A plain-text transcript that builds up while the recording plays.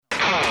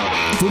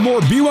For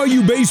more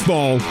BYU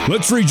baseball,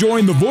 let's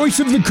rejoin the voice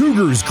of the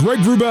Cougars, Greg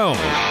Wrubell.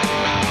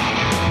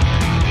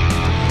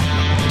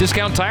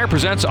 Discount Tire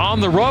presents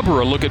On the Rubber,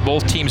 a look at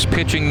both teams'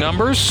 pitching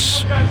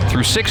numbers.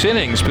 Through 6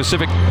 innings,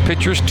 Pacific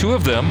pitchers, 2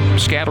 of them,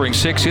 scattering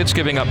 6 hits,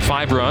 giving up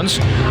 5 runs.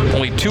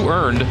 Only 2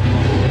 earned,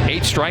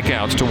 8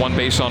 strikeouts to 1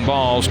 base on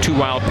balls, 2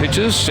 wild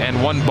pitches,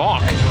 and 1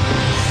 balk.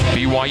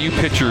 BYU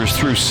pitchers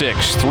through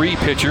 6. 3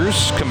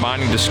 pitchers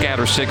combining to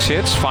scatter 6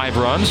 hits, 5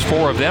 runs,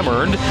 4 of them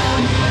earned.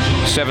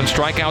 7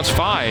 strikeouts,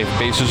 5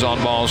 bases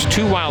on balls,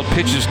 2 wild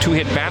pitches, 2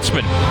 hit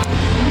batsmen.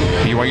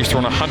 BYU's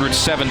thrown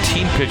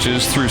 117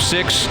 pitches through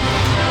 6,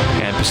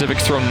 and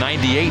Pacific's thrown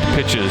 98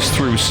 pitches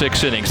through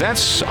 6 innings.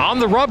 That's On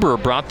the Rubber,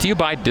 brought to you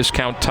by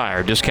Discount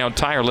Tire. Discount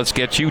Tire, let's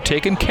get you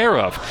taken care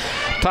of.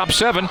 Top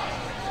 7,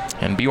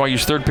 and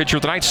BYU's third pitcher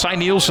of the night, Cy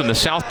Nielsen, the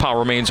southpaw,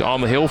 remains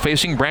on the hill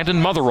facing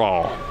Brandon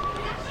Motherall.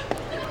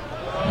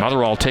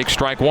 Motherall takes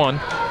strike 1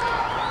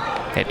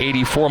 at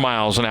 84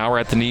 miles an hour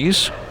at the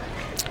knees.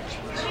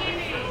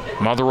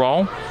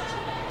 Motherall,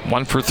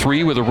 1 for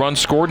 3 with a run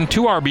scored and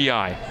 2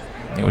 RBI.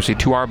 It was a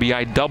 2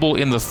 RBI double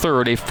in the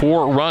third, a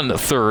 4-run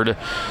third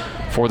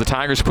for the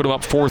Tigers, put him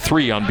up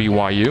 4-3 on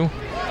BYU.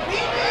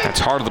 That's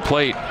hard of the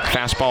plate.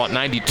 Fastball at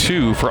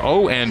 92 for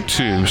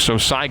 0-2. So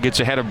Cy gets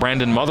ahead of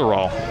Brandon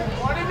Motherall.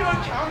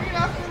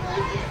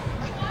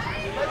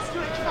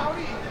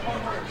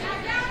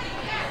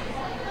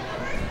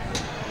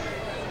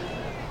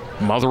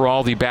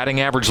 Motherall, the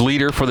batting average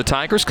leader for the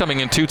Tigers, coming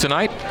in 2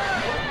 tonight.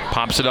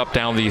 Pops it up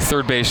down the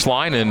third base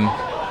line and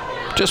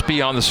just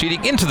beyond the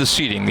seating, into the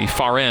seating, the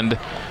far end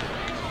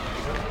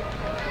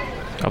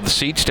of the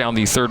seats down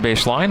the third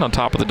base line on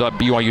top of the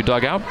BYU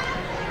dugout.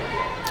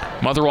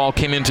 Motherall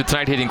came into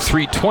tonight hitting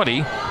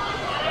 .320,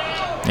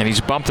 and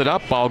he's bumped it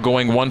up while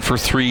going 1 for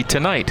 3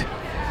 tonight.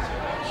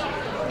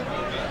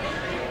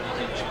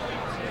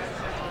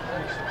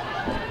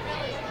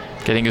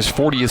 Getting his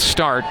 40th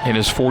start in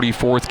his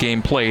 44th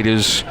game played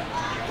is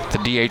the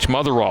DH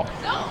Motherall.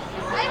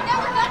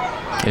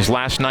 His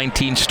last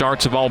 19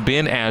 starts have all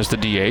been as the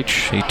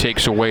DH. He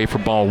takes away for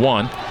ball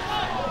 1.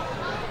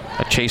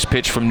 A chase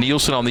pitch from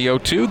Nielsen on the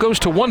 0-2 goes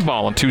to 1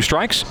 ball and 2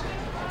 strikes.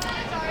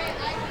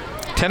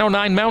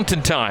 10:09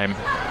 Mountain Time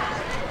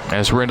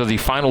as we're into the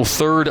final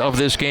third of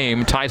this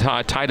game, tied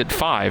at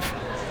 5.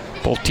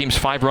 Both teams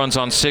 5 runs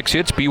on 6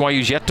 hits.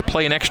 BYU's yet to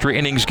play an extra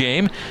innings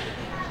game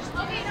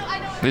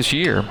this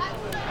year.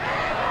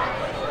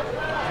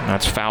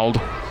 That's fouled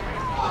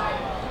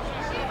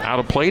out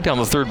of play down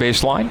the third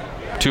base line.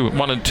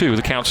 1-2,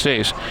 the count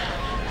stays.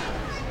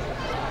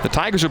 The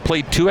Tigers have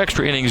played 2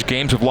 extra innings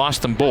games, have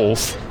lost them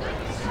both.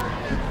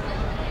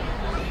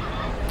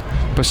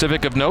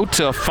 Pacific of note,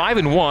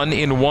 5-1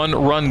 in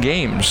 1-run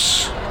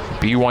games.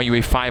 BYU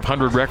a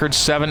 500 record,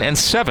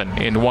 7-7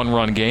 in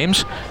 1-run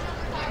games.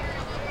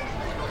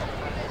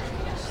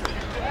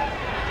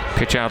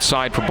 Pitch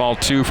outside for ball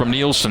 2 from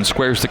Nielsen,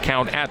 squares the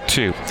count at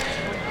 2.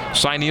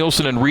 Cy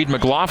Nielsen and Reed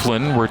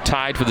McLaughlin were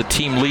tied for the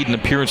team lead in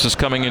appearances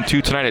coming in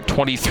 2 tonight at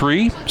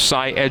 23.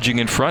 Cy edging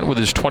in front with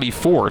his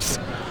 24th.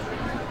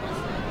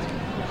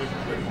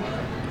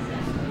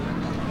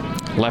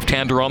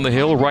 Left-hander on the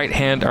hill,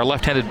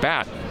 left-handed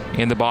bat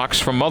in the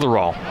box from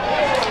Motherall.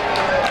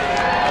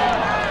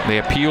 They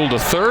appeal to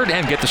third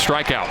and get the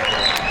strikeout.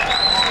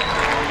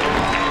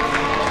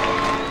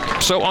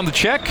 So on the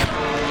check,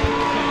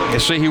 they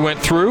say he went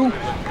through,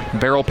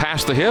 barrel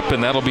past the hip,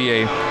 and that'll be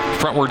a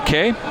frontward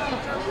K.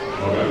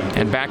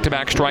 And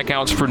back-to-back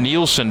strikeouts for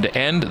Nielsen to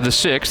end the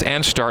 6th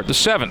and start the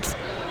 7th.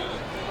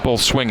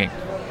 Both swinging.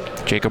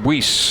 Jacob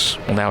Weiss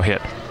will now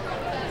hit.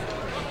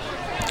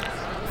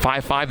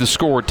 5-5 the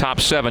score,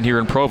 top 7 here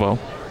in Provo.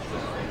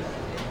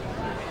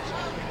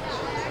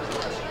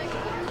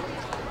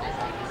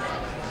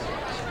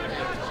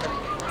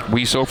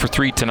 Weiss 0 for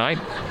 3 tonight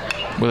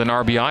with an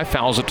RBI,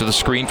 fouls it to the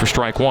screen for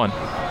strike 1.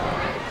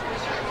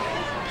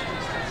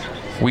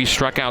 Weiss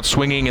struck out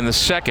swinging in the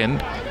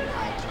 2nd.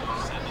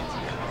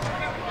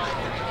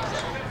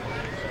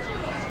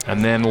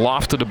 And then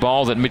lofted a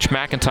ball that Mitch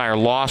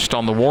McIntyre lost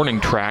on the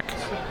warning track.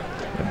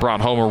 It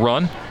brought home a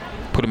run,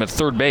 put him at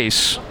third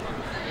base.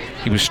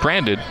 He was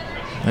stranded,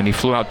 and he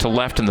flew out to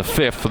left in the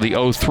 5th for the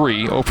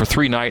 0-3, 0 for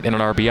 3 night and an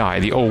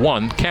RBI, the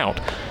 0-1 count.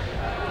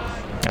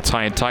 That's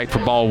high and tight for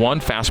ball 1,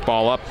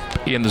 fastball up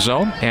in the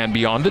zone and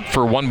beyond it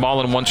for 1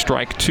 ball and 1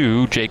 strike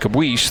to Jacob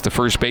Weiss, the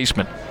first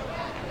baseman.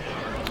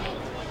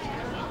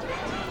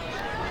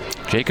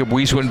 Jacob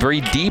Weiss went very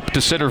deep to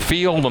center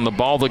field on the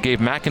ball that gave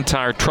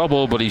McIntyre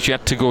trouble, but he's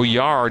yet to go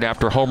yard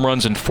after home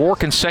runs in 4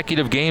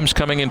 consecutive games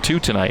coming in 2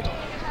 tonight.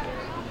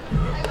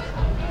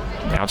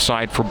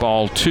 Outside for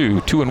ball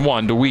 2,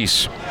 2-1 to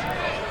Weiss.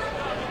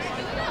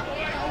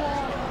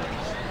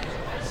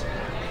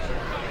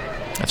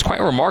 That's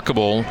quite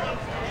remarkable.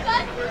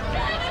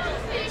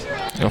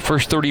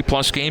 First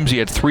 30-plus games, he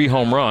had 3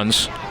 home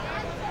runs.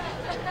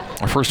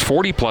 Our first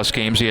 40-plus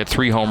games, he had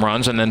 3 home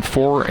runs, and then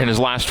 4 in his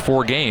last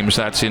 4 games.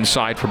 That's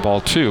inside for ball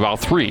 2. Ball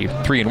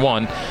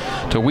 3-1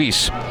 to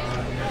Weiss.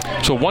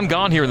 So 1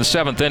 gone here in the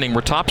 7th inning.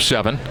 We're top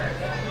 7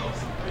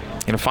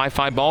 in a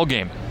 5-5 ball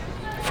game.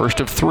 First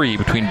of 3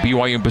 between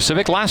BYU and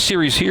Pacific. Last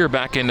series here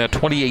back in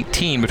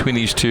 2018 between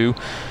these two,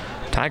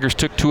 Tigers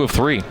took 2 of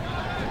 3.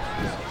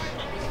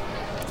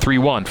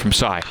 3-1 from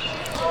Cy.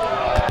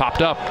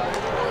 Popped up.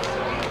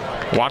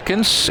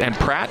 Watkins and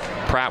Pratt.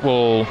 Pratt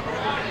will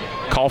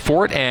call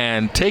for it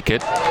and take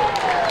it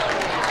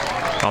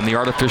on the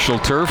artificial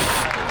turf.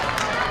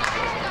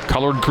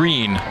 Colored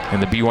green in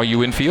the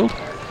BYU infield.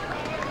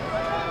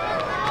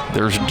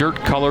 There's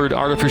dirt-colored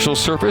artificial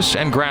surface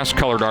and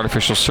grass-colored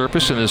artificial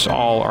surface in this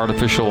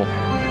all-artificial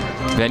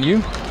venue.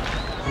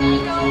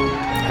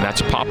 And that's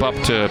a pop-up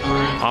to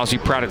Ozzie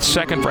Pratt at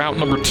second for out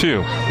number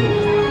 2.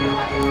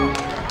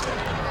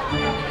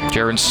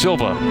 Jaron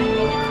Silva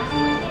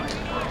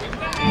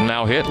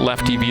now hit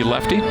lefty v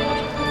lefty.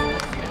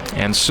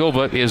 And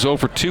Silva is 0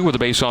 for 2 with a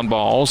base on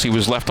balls. He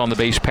was left on the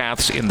base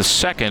paths in the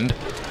second.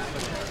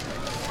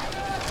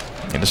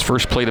 In his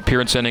first plate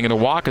appearance ending in a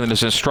walk, and then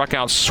is struck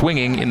out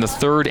swinging in the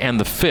third and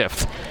the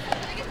fifth.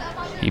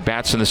 He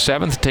bats in the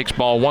 7th, takes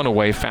ball 1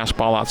 away.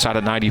 Fastball outside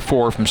at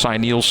 94 from Cy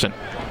Nielsen.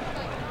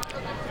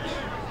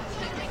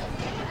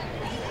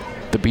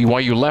 The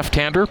BYU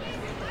left-hander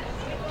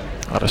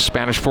out of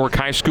Spanish Fork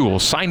High School,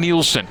 Cy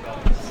Nielsen,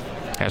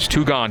 has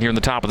 2 gone here in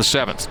the top of the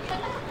 7th.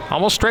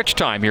 Almost stretch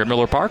time here at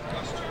Miller Park.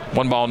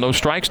 1 ball, no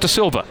strikes to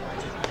Silva.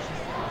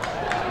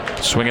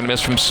 Swing and miss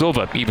from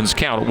Silva, evens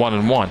count at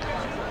 1-1.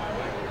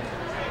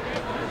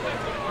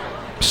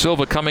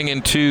 Silva coming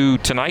into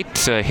tonight,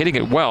 hitting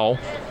it well.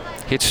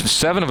 Hits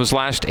 7 of his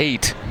last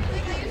 8.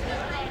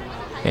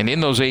 And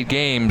in those 8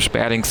 games,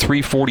 batting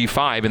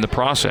 .345 in the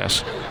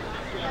process.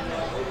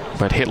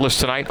 But hitless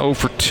tonight, 0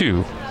 for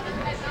 2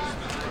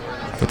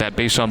 with that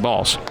base on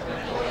balls.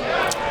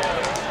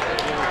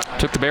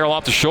 Took the barrel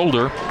off the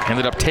shoulder,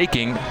 ended up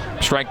taking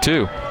strike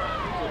 2.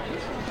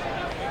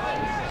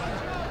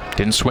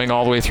 Didn't swing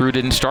all the way through,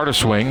 didn't start a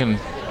swing, and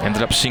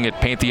ended up seeing it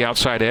paint the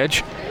outside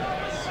edge.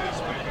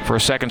 For a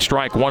second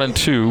strike, 1-2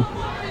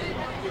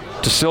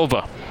 to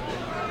Silva.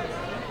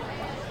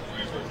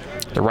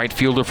 The right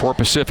fielder for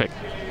Pacific.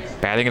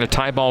 Batting in a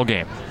tie ball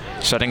game.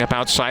 Setting up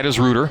outside is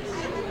Reuter.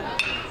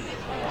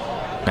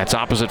 That's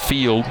opposite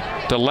field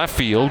to left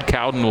field.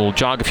 Cowden will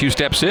jog a few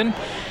steps in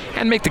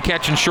and make the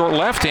catch in short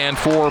left. And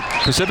for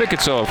Pacific,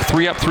 it's a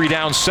 3 up, 3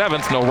 down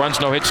 7th. No runs,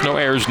 no hits, no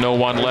errors, no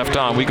 1 left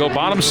on. We go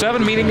bottom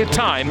 7, meaning at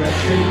time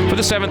for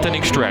the 7th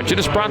inning stretch. It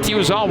is brought to you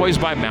as always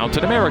by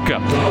Mountain America.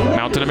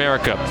 Mountain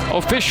America,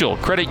 official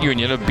credit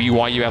union of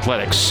BYU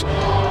Athletics.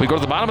 We go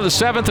to the bottom of the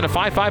 7th in a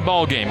 5-5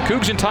 ball game.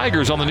 Cougs and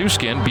Tigers on the new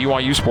skin,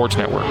 BYU Sports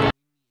Network.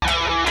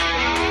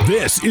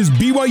 This is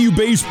BYU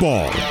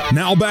Baseball.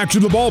 Now back to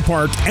the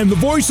ballpark and the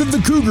voice of the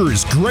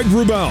Cougars, Greg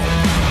Wrubell.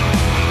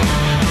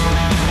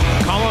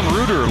 Colin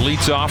Reuter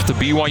leads off the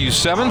BYU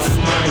 7th.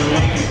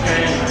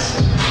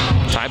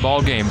 Tie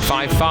ball game,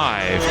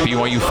 5-5.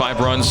 BYU 5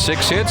 runs,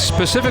 6 hits.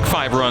 Pacific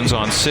 5 runs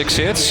on 6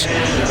 hits.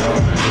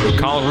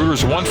 Colin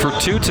Reuter's 1 for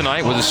 2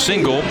 tonight with a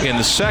single in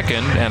the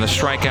 2nd and a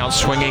strikeout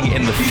swinging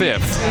in the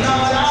 5th.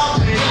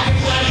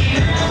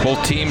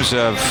 Both teams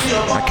have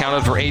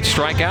accounted for 8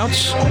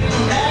 strikeouts.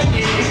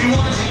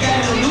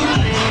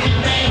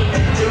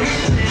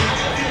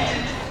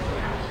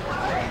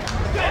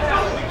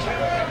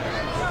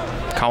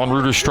 Colin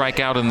Reuter's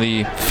strikeout in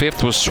the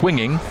 5th was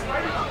swinging.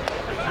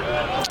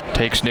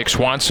 Takes Nick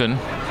Swanson.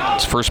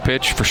 His first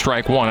pitch for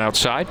strike 1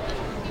 outside.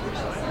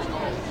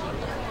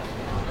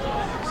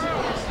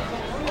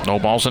 No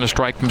balls and a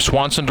strike from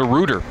Swanson to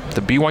Reuter.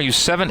 The BYU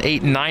 7,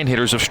 8, and 9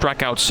 hitters have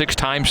struck out 6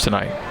 times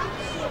tonight.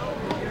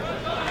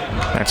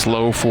 That's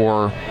low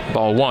for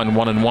ball 1,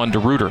 1-1 to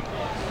Reuter.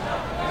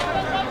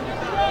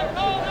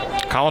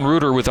 Colin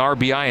Reuter with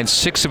RBI in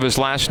 6 of his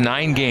last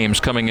 9 games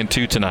coming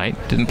into tonight.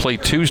 Didn't play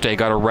Tuesday,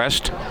 got a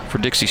rest for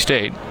Dixie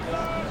State.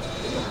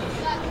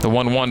 The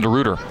 1-1 to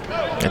Reuter.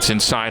 It's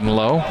inside and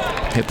low.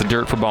 Hit the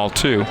dirt for ball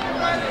 2.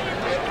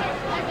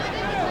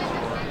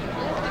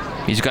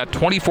 He's got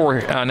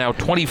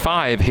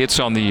 25 hits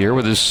on the year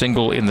with his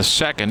single in the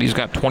 2nd. He's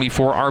got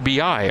 24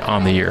 RBI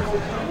on the year.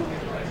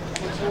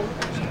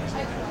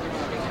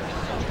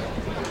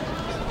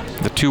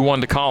 The 2-1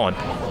 to Colin.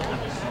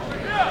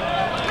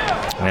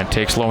 And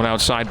takes low and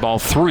outside ball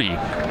 3.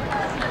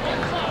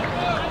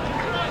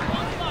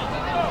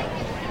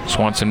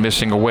 Swanson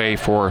missing away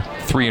for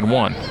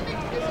 3-1.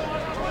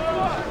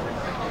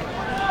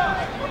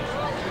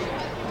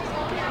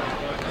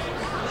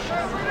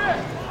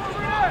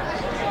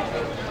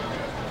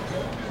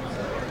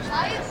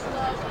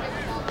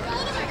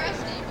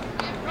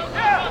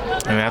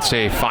 And that's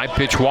a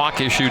 5-pitch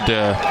walk issued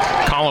to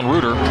Colin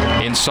Reuter.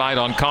 Inside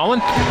on Colin.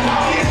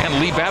 And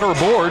lead batter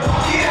aboard.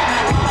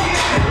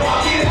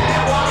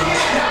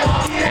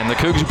 And the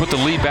Cougs put the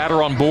lead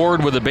batter on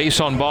board with a base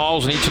on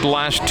balls in each of the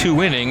last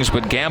 2 innings,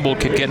 but Gamble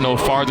could get no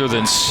farther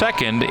than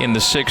 2nd in the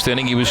 6th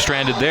inning. He was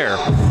stranded there.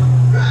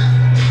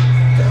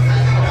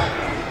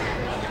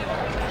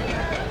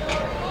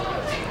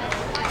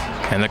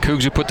 And the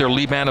Cougs put their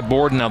lead man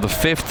aboard now the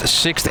 5th,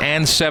 6th,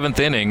 and 7th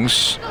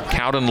innings.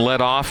 Cowden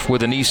led off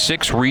with an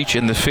E6 reach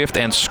in the 5th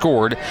and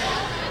scored.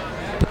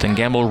 But Then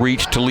Gamble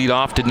reached to lead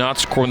off, did not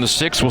score in the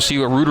 6th. We'll see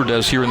what Reuter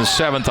does here in the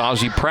 7th.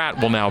 Ozzie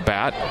Pratt will now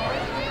bat.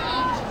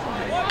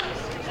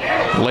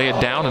 Lay it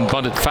down and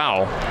bunt it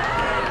foul.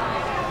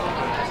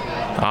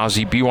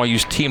 Ozzie,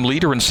 BYU's team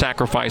leader in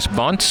sacrifice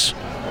bunts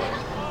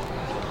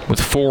with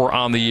 4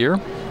 on the year.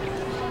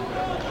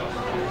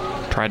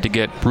 Tried to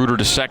get Reuter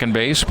to second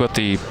base, but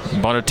the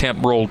bunt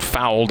attempt rolled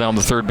foul down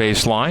the third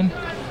base line.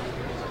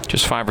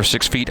 Just 5 or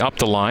 6 feet up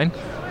the line.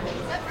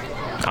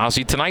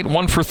 Ozzie tonight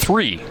 1 for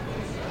 3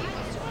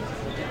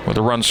 with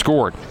a run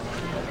scored.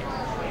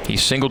 He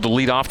singled to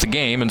lead off the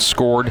game and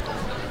scored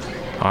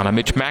on a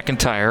Mitch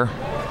McIntyre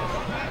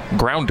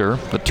grounder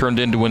that turned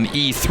into an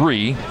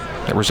E3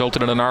 that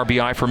resulted in an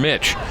RBI for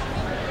Mitch.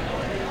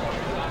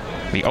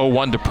 The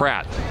 0-1 to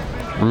Pratt.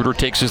 Reuter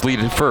takes his lead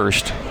at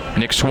first.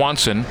 Nick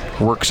Swanson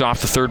works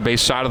off the third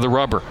base side of the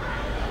rubber.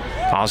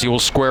 Ozzie will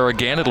square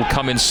again. It'll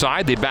come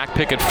inside. They back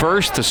pick at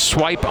first. The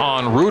swipe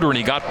on Reuter, and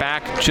he got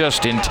back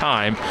just in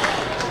time.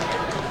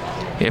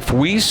 If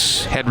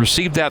Weiss had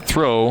received that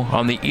throw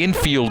on the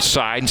infield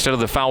side instead of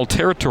the foul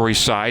territory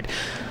side,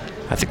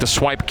 I think the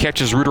swipe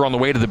catches Reuter on the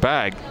way to the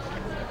bag.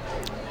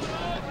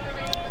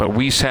 But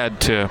Weiss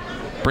had to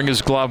bring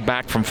his glove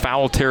back from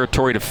foul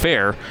territory to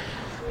fair,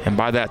 and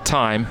by that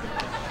time,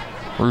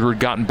 Reuter had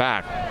gotten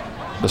back.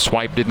 The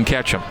swipe didn't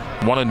catch him.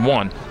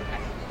 1-1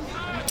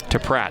 to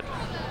Pratt.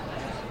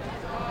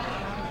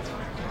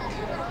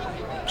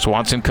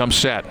 Swanson comes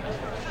set.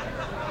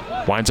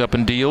 Winds up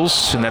and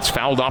deals, and that's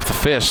fouled off the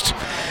fist.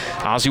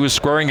 Ozzie was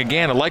squaring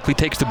again. It likely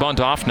takes the bunt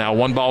off now.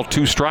 1 ball,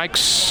 2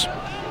 strikes.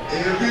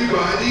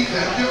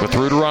 With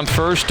Reuter on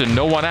first and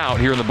no one out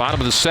here in the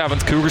bottom of the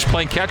 7th.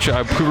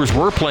 Cougars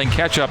were playing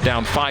catch-up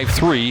down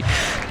 5-3.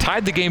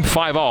 Tied the game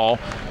 5-all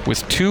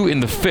with 2 in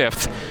the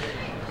 5th.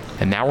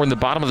 And now we're in the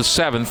bottom of the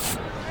 7th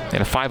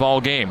in a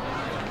 5-all game.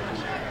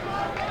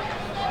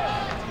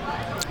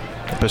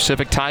 The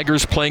Pacific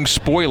Tigers playing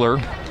spoiler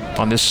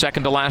on this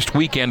second to last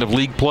weekend of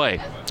league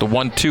play. The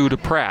 1-2 to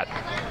Pratt.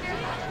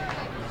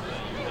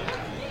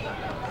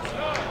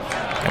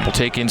 And we'll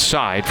take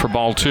inside for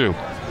ball 2.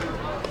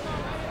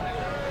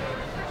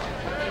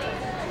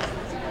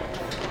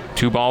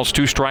 2 balls,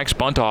 2 strikes,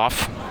 bunt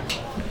off.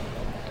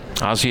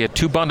 Ozzie had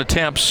 2 bunt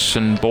attempts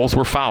and both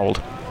were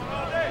fouled.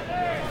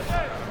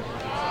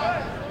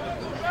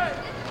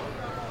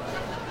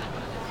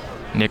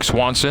 Nick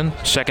Swanson,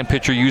 second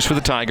pitcher used for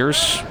the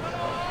Tigers.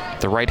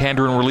 The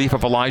right-hander in relief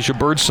of Elijah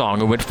Birdsong,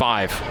 who went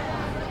 5.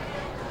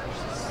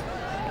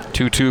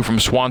 2-2 from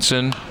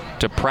Swanson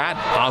to Pratt.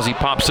 Ozzie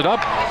pops it up.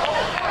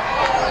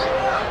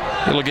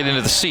 It'll get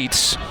into the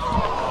seats.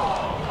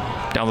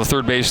 Down the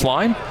third base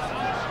line.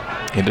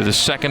 Into the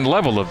second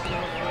level of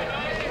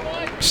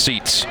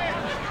seats.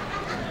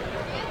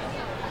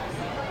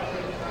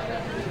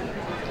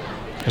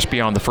 Just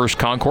beyond the first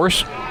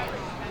concourse.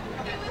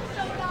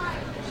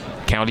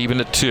 Count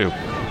even at 2.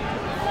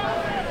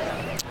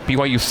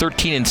 BYU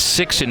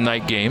 13-6 in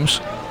night games.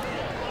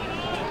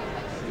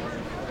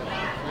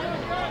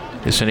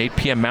 It's an 8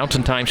 p.m.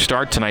 Mountain Time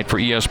start tonight for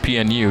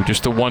ESPNU.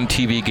 Just the one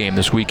TV game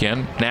this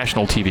weekend,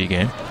 national TV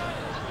game.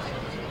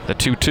 The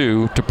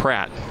 2-2 to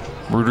Pratt.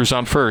 Reuter's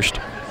on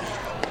first.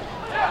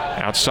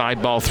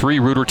 Outside ball 3.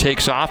 Reuter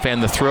takes off,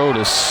 and the throw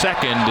to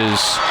second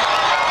is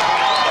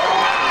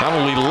not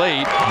only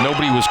late,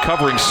 nobody was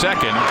covering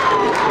second,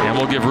 and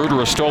we'll give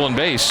Reuter a stolen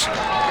base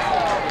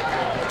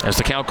as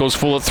the count goes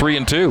full at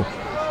 3-2.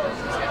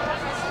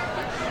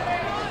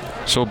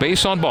 So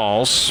base on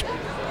balls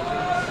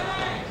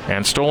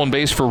and stolen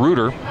base for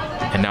Reuter,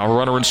 and now a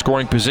runner in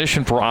scoring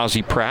position for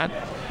Ozzie Pratt,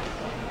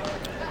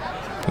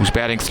 who's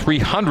batting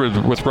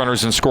 .300 with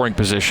runners in scoring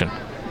position.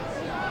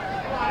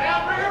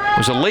 It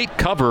was a late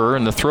cover,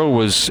 and the throw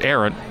was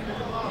errant.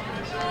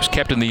 It was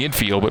kept in the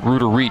infield, but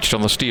Reuter reached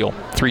on the steal.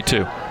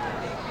 3-2.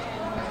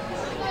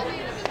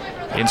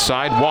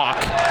 Inside walk,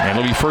 and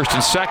it'll be first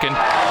and second.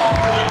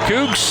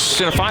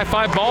 Cougs in a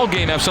 5-5 ball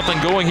game have something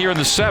going here in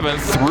the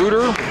 7th.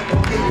 Reuter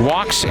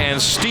walks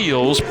and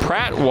steals.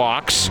 Pratt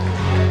walks,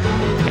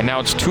 and now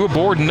it's 2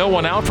 aboard and no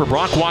one out for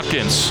Brock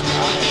Watkins.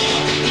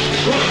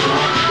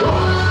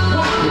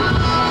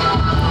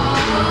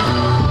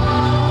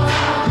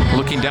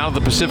 Looking down at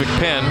the Pacific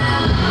pen,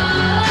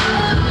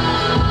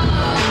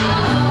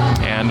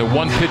 and the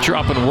one pitcher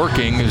up and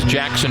working is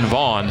Jackson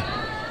Vaughn.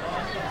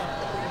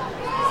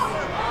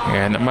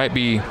 And it might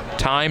be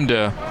time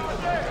to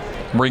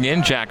bring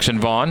in Jackson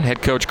Vaughn.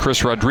 Head coach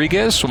Chris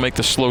Rodriguez will make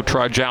the slow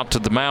trudge out to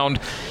the mound.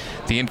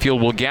 The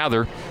infield will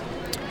gather,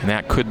 and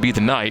that could be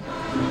the night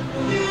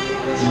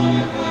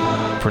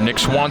for Nick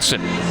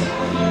Swanson.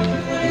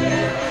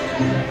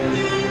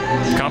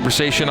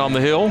 Conversation on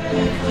the hill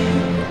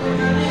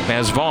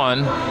as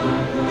Vaughn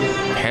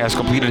has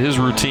completed his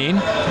routine,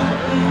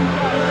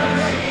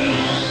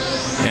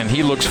 and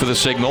he looks for the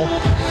signal.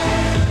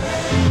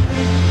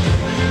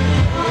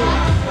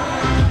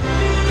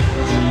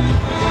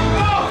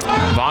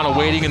 Vaughn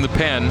awaiting in the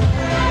pen,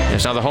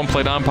 as now the home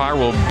plate umpire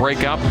will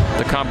break up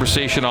the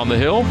conversation on the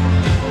hill.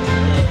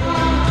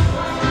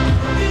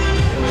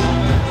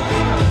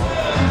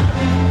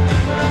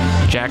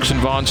 Jackson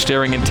Vaughn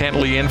staring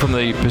intently in from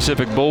the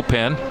Pacific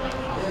bullpen.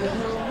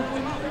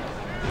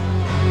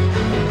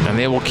 And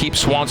they will keep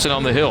Swanson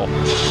on the hill.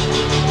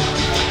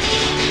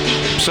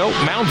 So,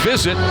 mound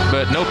visit,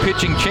 but no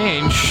pitching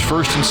change.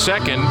 First and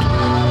second.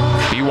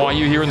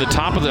 BYU here in the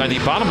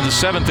bottom of the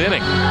 7th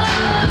inning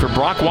for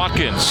Brock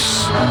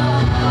Watkins.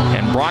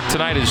 And Brock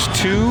tonight is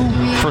 2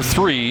 for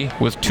 3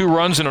 with 2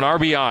 runs and an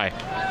RBI.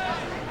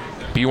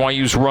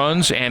 BYU's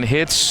runs and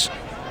hits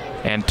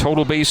and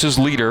total bases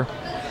leader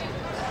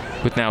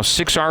with now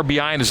 6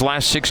 RBI in his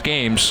last 6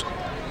 games.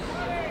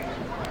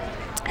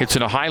 Hits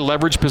in a high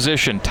leverage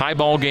position. Tie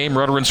ball game,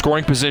 runner in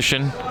scoring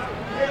position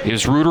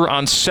is Reuter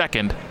on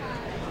second.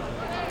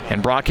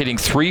 And Brock hitting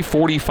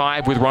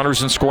 .345 with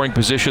runners in scoring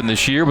position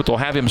this year, but they'll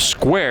have him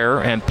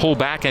square and pull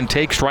back and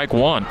take strike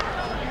 1.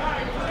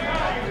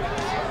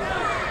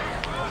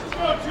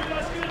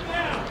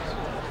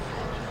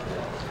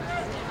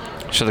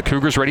 So the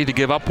Cougars ready to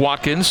give up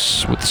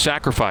Watkins with the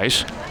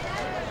sacrifice.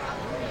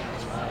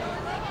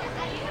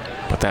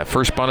 But that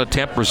first bunt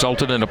attempt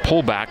resulted in a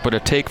pullback, but a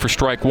take for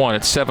strike 1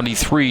 at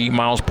 73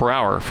 miles per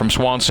hour from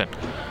Swanson.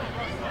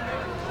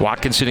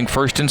 Watkins hitting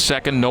first and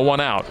second, no one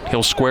out.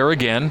 He'll square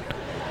again.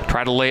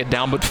 Try to lay it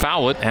down but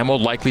foul it, and will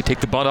likely take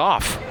the bunt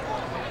off.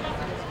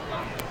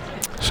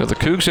 So the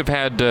Cougs have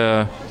had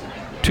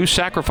 2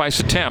 sacrifice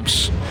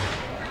attempts,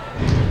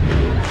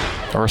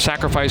 or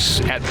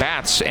sacrifice at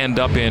bats end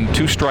up in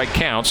 2 strike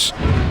counts.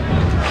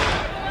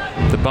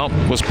 The bump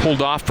was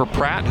pulled off for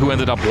Pratt, who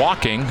ended up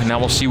walking. And now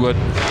we'll see what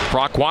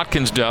Brock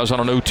Watkins does on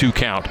an 0-2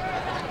 count.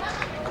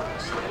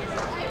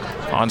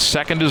 On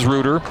second is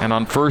Reuter, and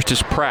on first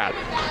is Pratt.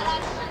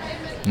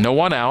 No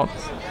one out,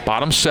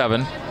 bottom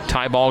 7.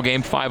 Tie ball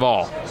game,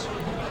 5-all.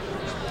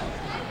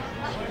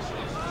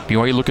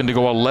 BYU looking to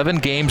go 11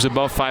 games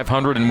above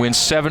 500 and win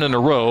 7 in a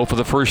row for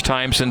the first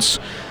time since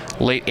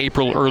late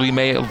April, early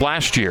May of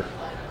last year.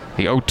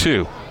 The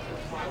 0-2.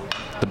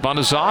 The bunt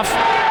is off,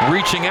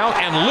 reaching out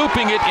and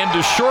looping it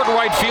into short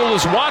right field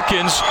is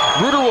Watkins.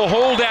 Reuter will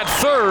hold at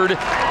third.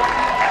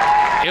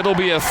 It'll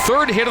be a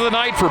 3rd hit of the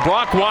night for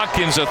Brock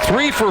Watkins, a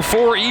 3 for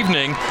 4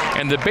 evening,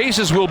 and the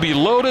bases will be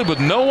loaded with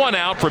no one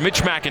out for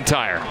Mitch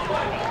McIntyre.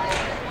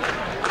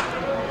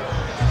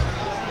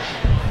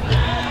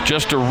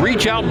 Just a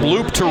reach out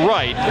loop to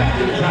right.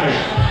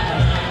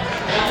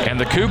 And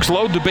the Cougs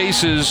load the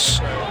bases.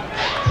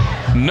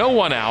 No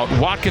one out.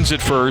 Watkins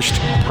at first,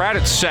 Pratt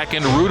at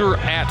second, Reuter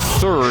at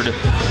third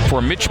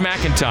for Mitch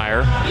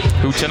McIntyre,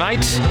 who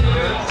tonight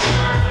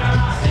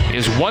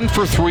is 1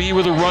 for 3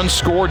 with a run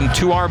scored and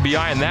 2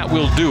 RBI, and that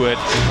will do it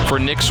for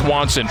Nick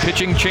Swanson.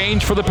 Pitching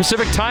change for the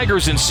Pacific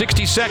Tigers in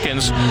 60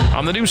 seconds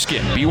on the new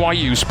skin,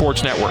 BYU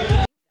Sports Network.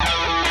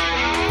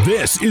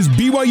 This is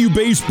BYU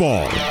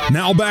Baseball.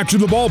 Now back to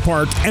the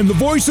ballpark and the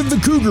voice of the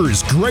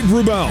Cougars, Greg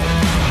Wrubell.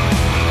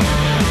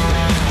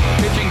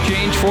 Pitching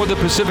change for the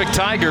Pacific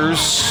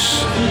Tigers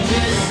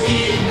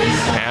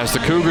as the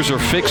Cougars are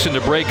fixing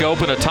to break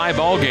open a tie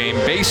ball game.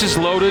 Bases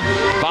loaded,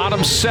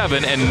 bottom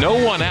 7, and no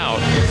one out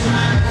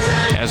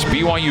as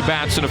BYU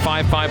bats in a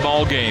 5-5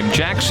 ball game.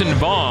 Jackson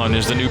Vaughn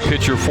is the new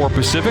pitcher for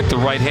Pacific, the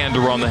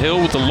right-hander on the hill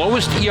with the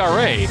lowest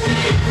ERA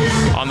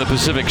on the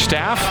Pacific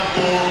staff,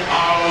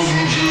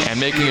 and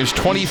making his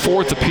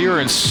 24th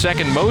appearance,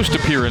 second most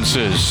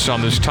appearances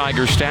on this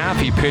Tiger staff.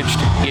 He pitched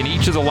in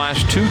each of the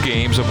last 2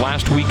 games of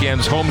last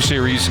weekend's home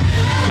series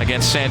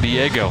against San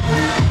Diego.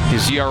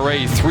 His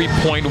ERA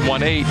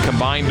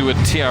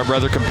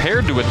 3.18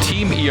 compared to a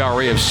team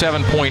ERA of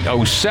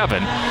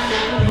 7.07.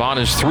 Vaughn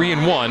is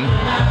 3-1.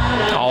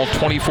 All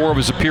 24 of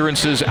his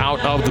appearances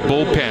out of the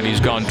bullpen. He's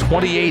gone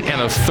 28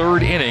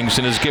 1/3 innings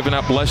and has given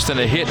up less than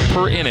a hit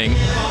per inning,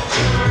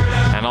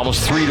 and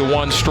almost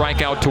 3-to-1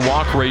 strikeout to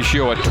walk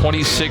ratio at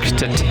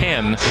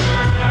 26-10.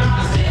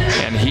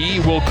 And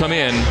he will come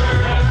in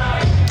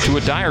to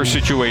a dire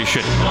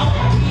situation.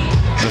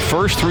 The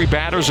first 3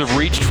 batters have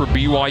reached for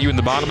BYU in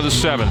the bottom of the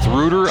 7th.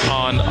 Reuter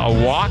on a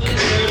walk,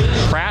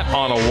 Pratt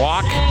on a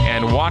walk,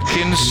 and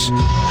Watkins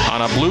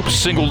on a bloop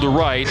single to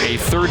right. A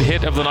 3rd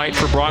hit of the night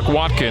for Brock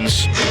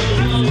Watkins.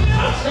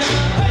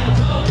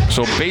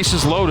 So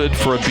bases loaded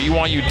for a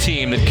BYU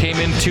team that came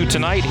into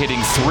tonight hitting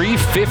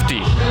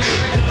 .350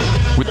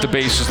 with the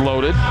bases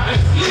loaded.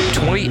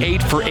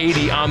 28 for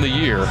 80 on the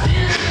year.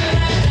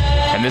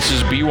 And this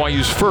is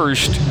BYU's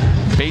first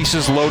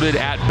bases loaded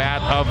at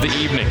bat of the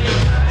evening.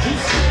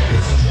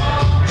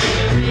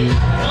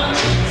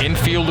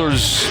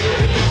 Infielders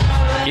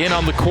in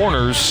on the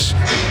corners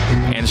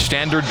and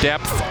standard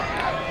depth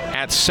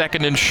at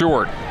second and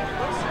short.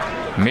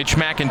 Mitch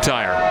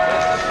McIntyre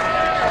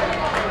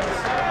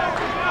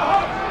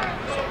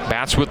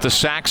bats with the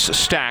sacks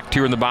stacked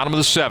here in the bottom of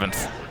the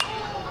 7th.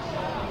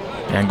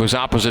 And goes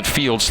opposite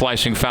field,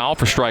 slicing foul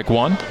for strike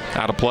 1,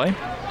 out of play.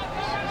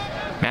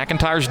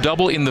 McIntyre's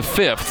double in the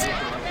 5th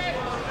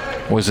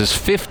was his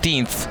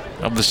 15th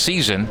of the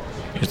season.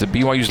 He's the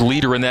BYU's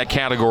leader in that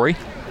category,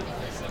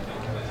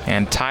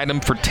 and tied him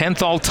for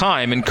 10th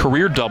all-time in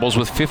career doubles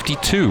with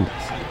 52.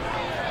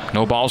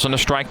 No balls and a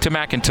strike to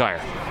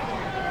McIntyre.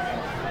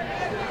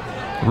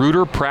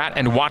 Reuter, Pratt,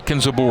 and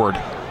Watkins aboard.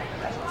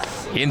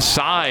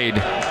 inside,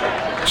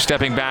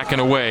 stepping back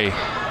and away.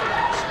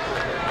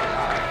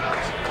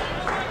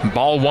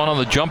 Ball one on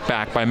the jump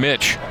back by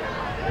Mitch.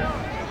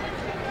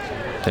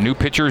 The new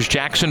pitcher is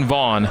Jackson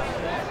Vaughn.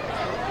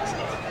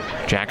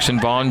 Jackson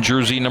Vaughn,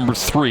 jersey number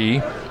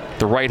 3,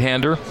 the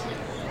right-hander.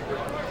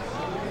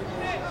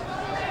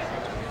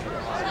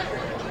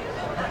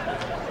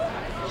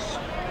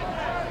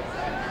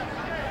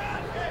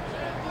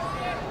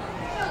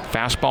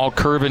 Fastball,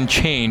 curve, and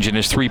change in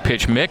his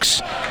 3-pitch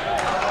mix.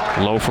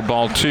 Low for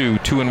ball 2,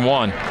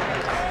 2-1.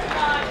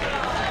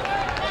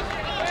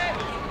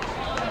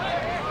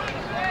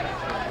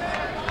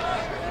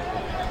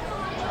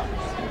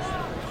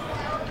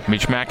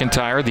 Mitch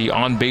McIntyre, the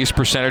on-base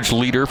percentage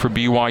leader for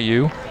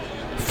BYU.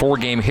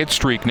 4-game hit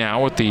streak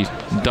now with the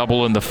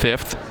double in the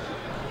 5th.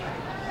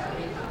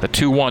 The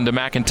 2-1 to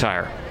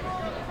McIntyre.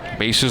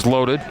 Bases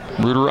loaded.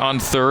 Reuter on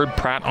third,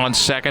 Pratt on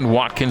second,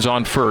 Watkins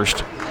on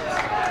first.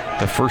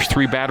 The first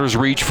 3 batters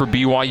reach for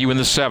BYU in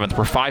the 7th.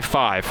 We're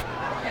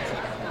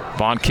 5-5.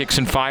 Vaughn kicks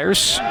and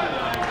fires.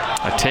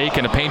 A take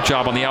and a paint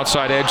job on the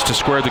outside edge to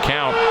square the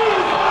count.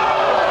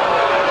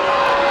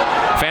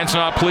 Fans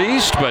not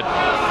pleased, but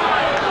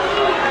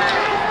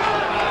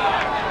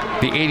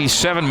the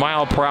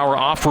 87-mile-per-hour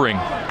offering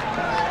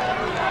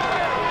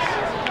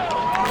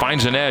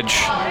finds an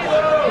edge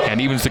and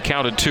evens the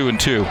count at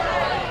 2-2.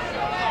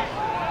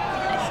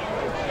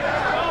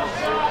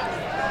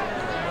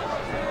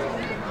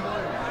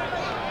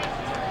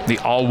 The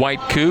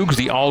all-white Cougs,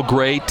 the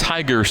all-gray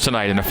Tigers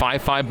tonight in a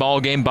 5-5 ball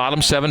game.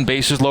 Bottom 7,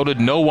 bases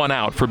loaded, no one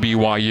out for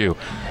BYU.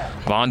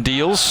 Vaughn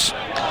deals,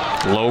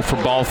 low for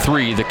ball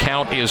 3. The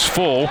count is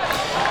full,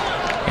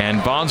 and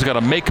Vaughn's got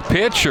to make a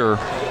pitch or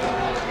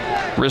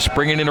risk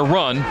bringing in a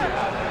run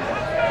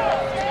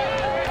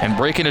and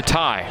breaking a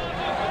tie.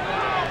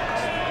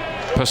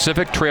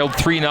 Pacific trailed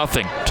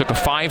 3-0, took a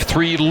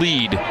 5-3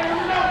 lead.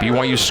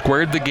 BYU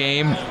squared the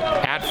game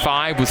at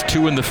 5 with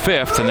 2 in the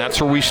 5th, and that's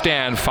where we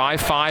stand.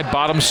 5-5,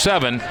 bottom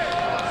 7.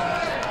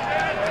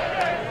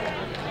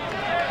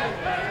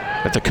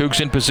 But the Cougs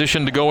in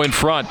position to go in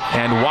front,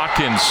 and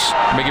Watkins,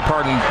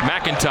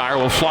 McIntyre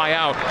will fly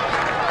out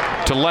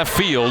to left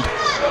field.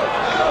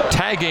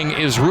 Tagging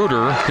is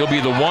Reuter. He'll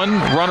be the one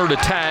runner to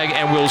tag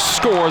and will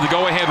score the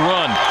go-ahead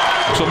run.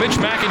 So Mitch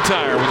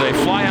McIntyre with a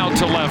fly out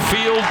to left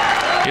field.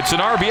 It's an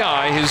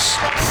RBI, his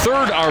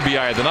 3rd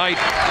RBI of the night.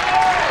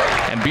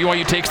 And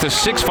BYU takes the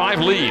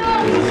 6-5 lead.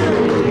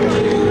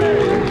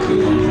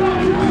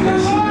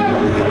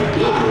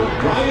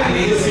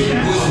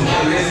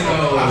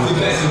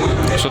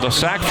 So the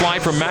sac fly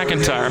from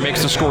McIntyre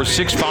makes the score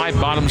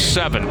 6-5, bottom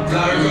 7.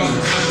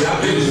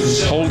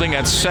 Holding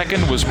at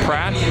second was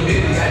Pratt.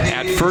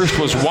 At first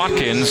was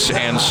Watkins,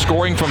 and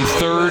scoring from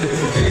third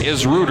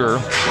is Reuter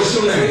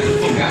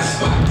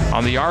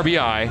on the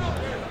RBI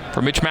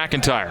for Mitch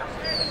McIntyre.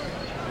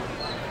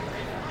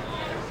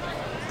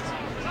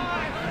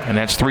 And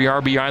that's 3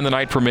 RBI in the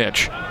night for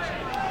Mitch.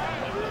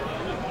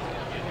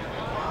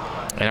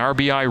 An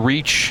RBI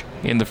reach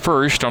in the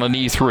first on an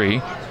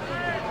E3.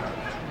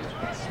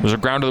 It was a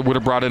grounder that would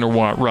have brought in a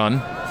run.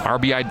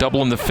 RBI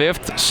double in the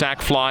 5th,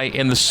 sac fly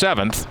in the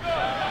 7th.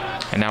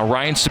 And now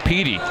Ryan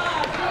Sapedi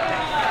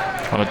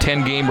on a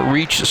 10-game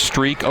reach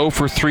streak. 0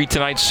 for 3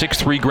 tonight,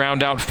 6-3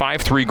 ground out,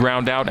 5-3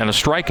 ground out, and a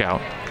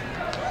strikeout.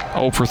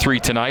 0 for 3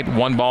 tonight,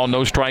 1 ball,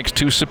 no strikes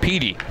to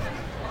Sapedi.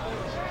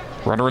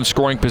 Runner in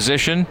scoring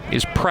position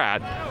is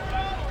Pratt.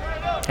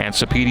 And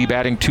Sapedi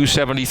batting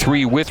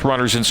 .273 with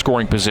runners in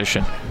scoring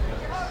position.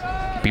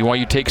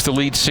 BYU takes the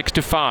lead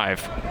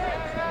 6-5.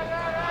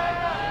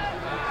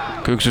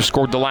 Cougs have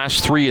scored the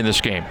last 3 in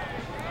this game.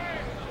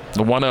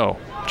 The 1-0.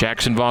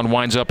 Jackson Vaughn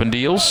winds up and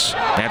deals.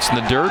 That's in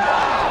the dirt.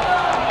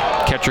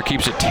 Catcher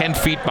keeps it 10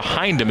 feet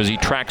behind him as he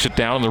tracks it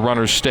down, and the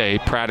runners stay.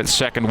 Pratt at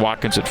second,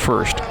 Watkins at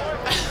first.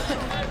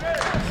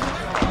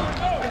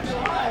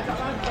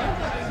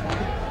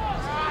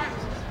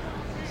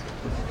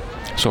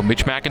 So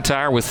Mitch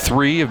McIntyre with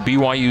 3 of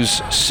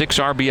BYU's 6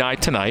 RBI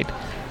tonight.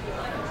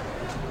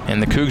 And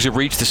the Cougs have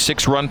reached the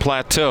 6-run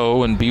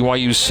plateau, and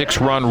BYU's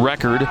 6-run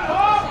record.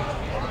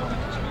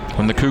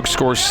 When the Cougs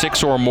score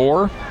 6 or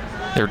more,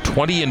 they're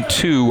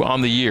 20-2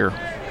 on the year.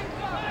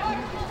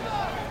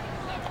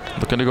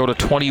 Looking to go to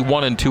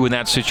 21-2 in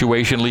that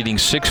situation, leading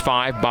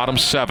 6-5, bottom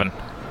 7.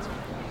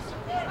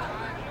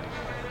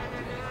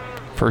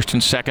 First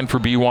and second for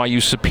BYU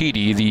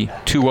Sapedi, the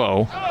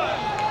 2-0.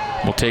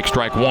 Will take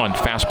strike 1,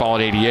 fastball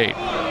at 88.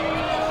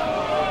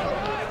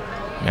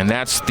 And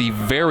that's the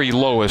very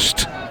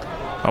lowest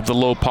of the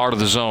low part of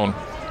the zone.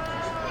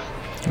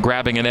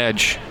 Grabbing an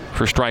edge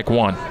for strike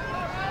 1.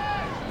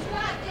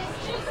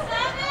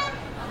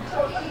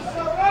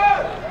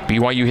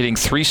 BYU hitting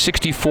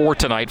 .364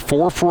 tonight,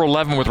 4 for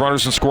 11 with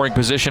runners in scoring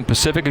position.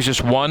 Pacific is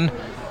just 1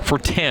 for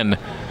 10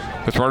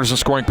 with runners in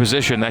scoring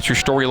position. That's your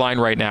storyline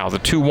right now. The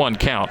 2-1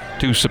 count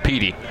to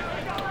Sapedi.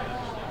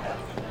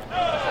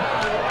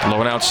 Low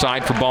and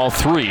outside for ball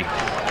 3.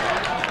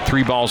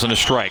 3 balls and a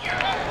strike.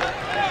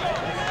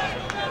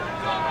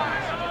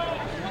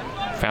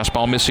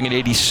 Fastball missing at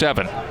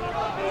 87.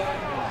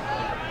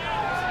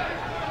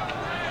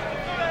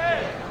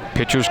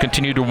 Pitchers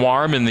continue to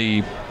warm in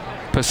the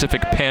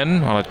Pacific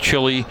Pen on a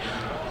chilly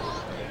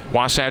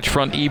Wasatch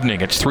Front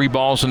evening. It's 3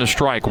 balls and a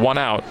strike, 1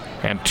 out,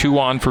 and 2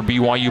 on for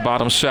BYU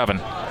bottom 7.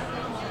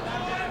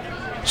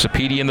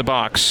 Sapedi in the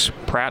box.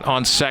 Pratt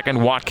on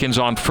second, Watkins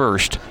on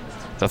first.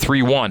 The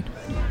 3-1.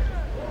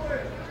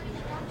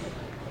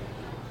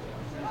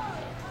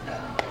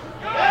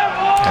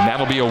 And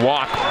that'll be a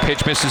walk.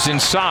 Pitch misses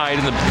inside,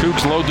 and the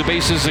Cougs load the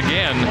bases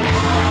again.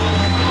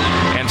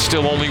 And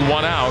still only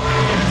 1 out.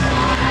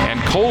 And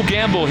Cole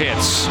Gamble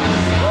hits.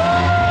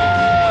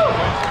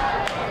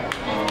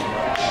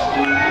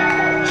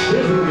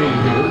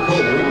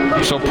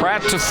 So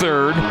Pratt to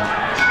third,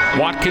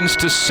 Watkins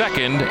to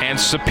second, and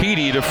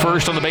Sapedi to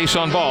first on the base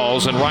on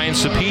balls. And Ryan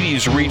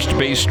Sapedi's reached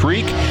base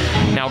streak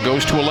now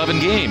goes to 11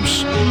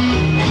 games.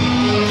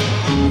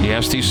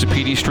 Yes, the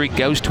Sapedi streak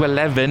goes to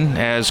 11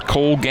 as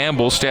Cole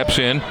Gamble steps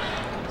in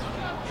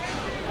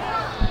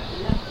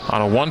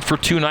on a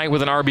 1-for-2 night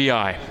with an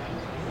RBI.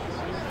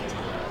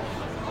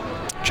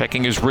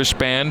 Checking his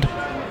wristband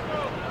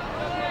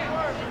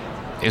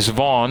is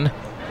Vaughn.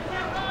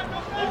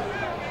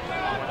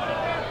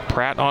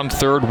 Pratt on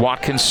third,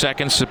 Watkins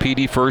second,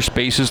 Sapedi first,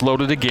 bases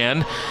loaded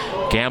again.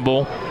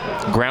 Gamble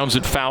grounds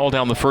it foul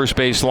down the first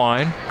base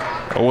line.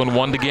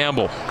 0-1 to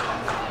Gamble.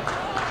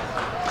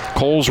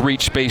 Cole's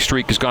reached base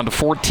streak has gone to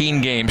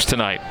 14 games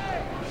tonight.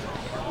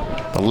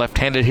 The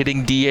left-handed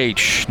hitting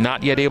DH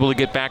not yet able to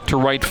get back to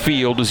right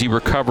field as he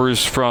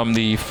recovers from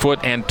the foot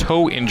and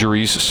toe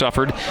injuries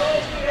suffered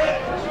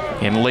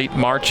in late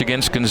March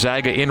against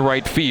Gonzaga in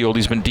right field.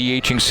 He's been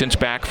DHing since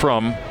back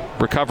from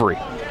recovery.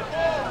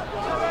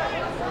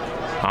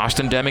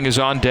 Austin Deming is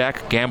on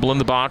deck. Gamble in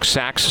the box.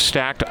 Sacks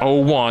stacked.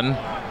 0-1.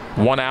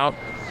 1 out.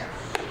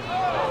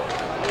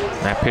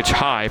 That pitch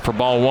high for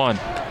ball 1.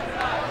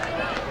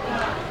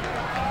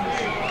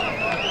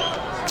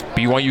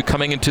 BYU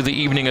coming into the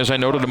evening, as I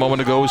noted a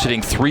moment ago, is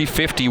hitting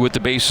 .350 with the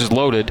bases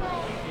loaded.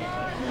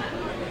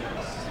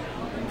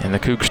 And the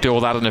Cougs still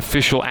without an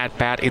official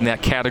at-bat in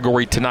that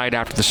category tonight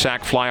after the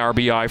sac fly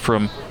RBI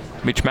from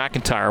Mitch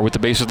McIntyre with the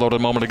bases loaded a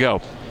moment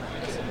ago.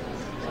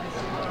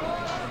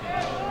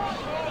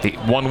 The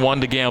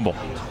 1-1 to Gamble.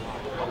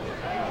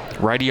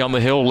 Righty on the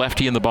hill,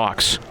 lefty in the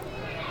box.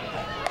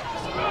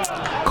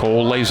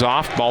 Cole lays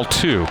off, ball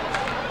 2.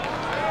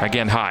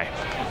 Again high.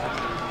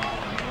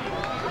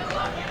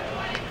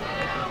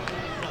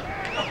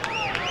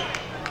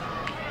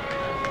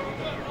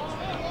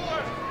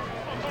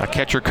 A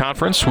catcher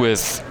conference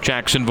with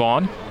Jackson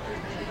Vaughn.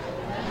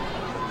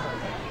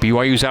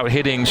 BYU's out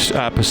hitting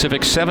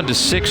Pacific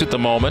 7-6 at the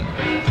moment.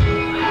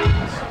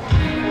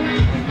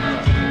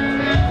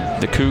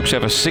 The Cougs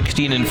have a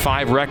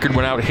 16-5 record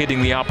when out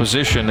hitting the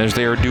opposition, as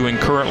they are doing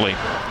currently.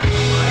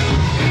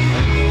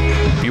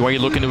 BYU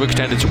looking to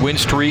extend its win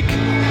streak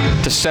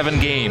to 7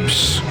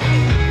 games.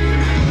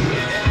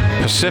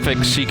 Pacific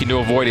seeking to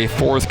avoid a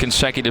 4th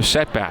consecutive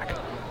setback.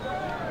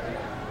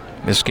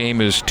 This game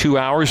is 2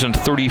 hours and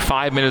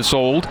 35 minutes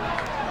old.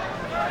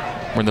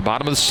 We're in the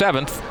bottom of the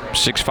 7th.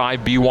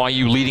 6-5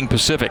 BYU leading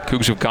Pacific.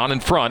 Cougs have gone in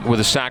front with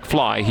a sac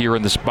fly here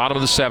in the bottom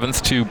of the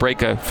 7th to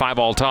break a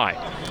 5-all tie.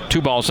 2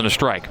 balls and a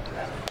strike.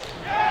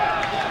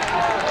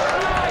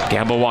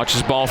 Gamble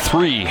watches ball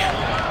 3.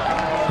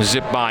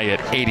 Zip by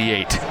at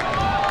 88.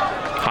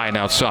 High and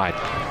outside.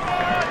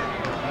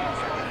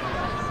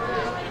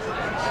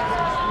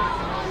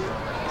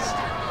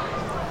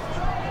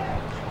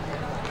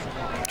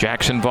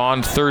 Jackson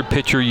Vaughn, third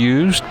pitcher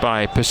used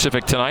by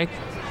Pacific tonight.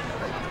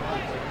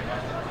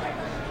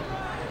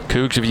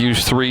 Cougs have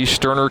used 3: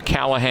 Sterner,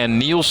 Callahan,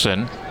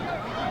 Nielsen.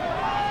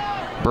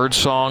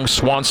 Birdsong,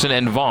 Swanson,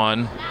 and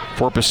Vaughn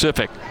for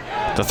Pacific.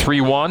 The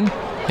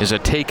 3-1 is a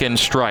taken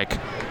strike.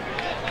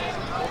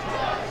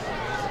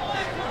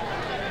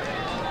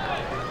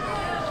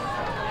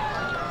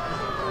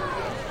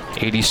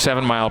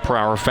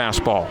 .87-mile-per-hour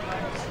fastball.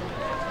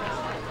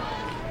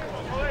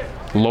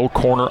 Low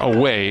corner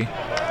away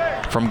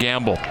from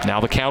Gamble.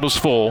 Now the count is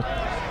full.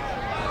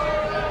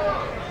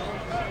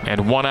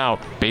 And 1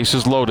 out.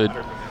 Bases loaded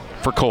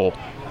for Cole.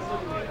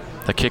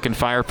 The kick and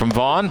fire from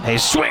Vaughn. A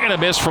swing and a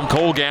miss from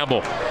Cole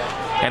Gamble.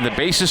 And the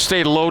bases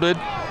stay loaded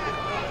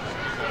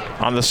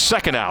on the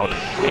 2nd out.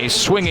 A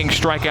swinging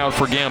strikeout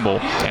for Gamble.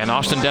 And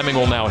Austin Deming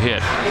will now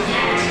hit.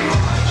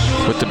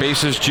 With the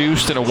bases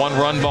juiced in a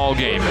 1-run ball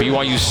game.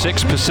 BYU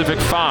 6, Pacific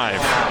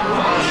 5.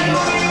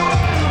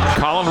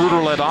 Colin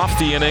Reuter led off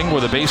the inning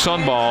with a base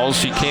on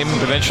balls. He came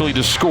eventually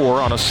to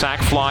score on a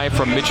sac fly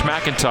from Mitch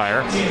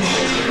McIntyre.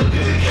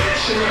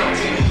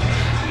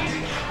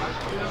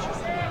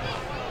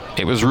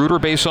 It was Reuter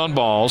base on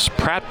balls,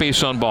 Pratt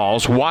base on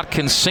balls,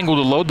 Watkins single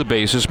to load the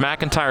bases,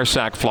 McIntyre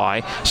sac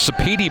fly,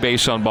 Sapedi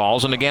base on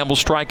balls, and a Gamble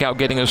strikeout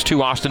getting us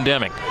to Austin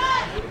Deming.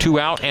 2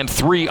 out and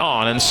 3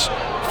 on, and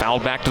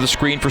fouled back to the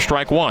screen for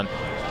strike 1.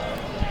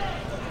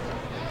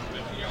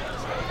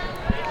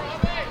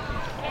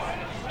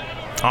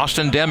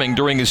 Austin Deming,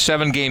 during his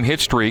 7-game hit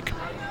streak,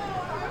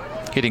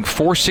 hitting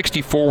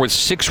 .464 with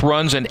 6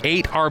 runs and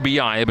 8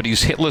 RBI, but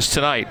he's hitless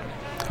tonight.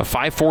 A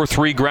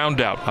 5-4-3 ground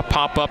out, a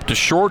pop up to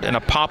short and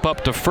a pop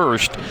up to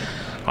first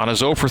on his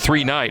 0 for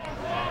 3 night.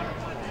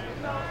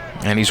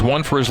 And he's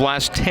 1 for his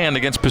last 10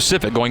 against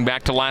Pacific, going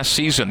back to last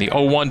season, the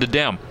 0-1 to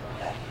Dem.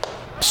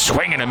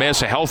 Swing and a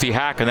miss, a healthy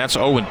hack, and that's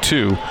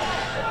 0-2.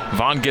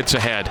 Vaughn gets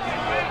ahead.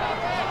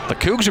 The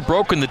Cougs have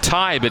broken the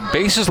tie, but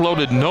bases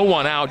loaded, no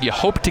one out. You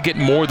hope to get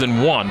more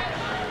than one.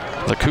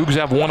 The Cougs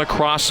have one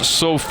across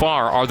so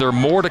far. Are there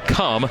more to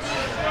come?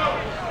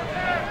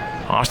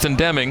 Austin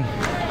Deming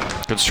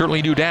could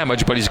certainly do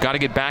damage, but he's got to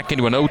get back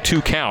into an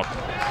 0-2 count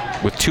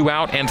with 2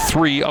 out and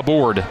 3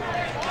 aboard.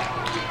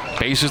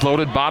 Bases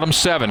loaded, bottom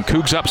 7.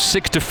 Cougs up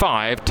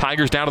 6-5.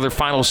 Tigers down to their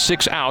final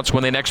 6 outs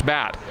when they next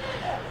bat.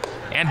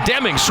 And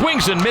Deming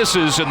swings and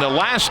misses in the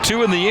last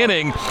 2 in the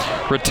inning.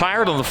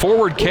 Retired on the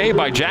forward K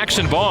by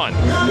Jackson Vaughn.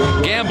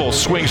 Gamble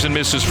swings and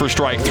misses for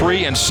strike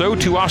 3, and so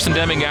too Austin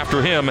Deming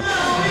after him.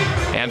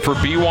 And for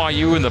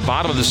BYU in the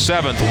bottom of the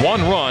 7th,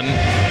 1 run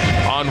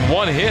on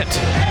 1 hit.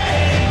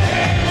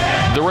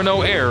 There were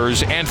no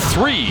errors, and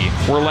 3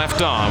 were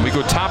left on. We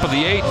go top of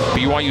the 8,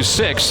 BYU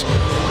 6,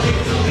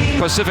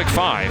 Pacific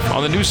 5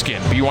 on the new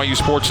skin, BYU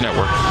Sports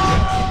Network.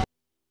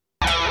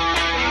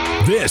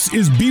 This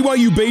is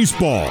BYU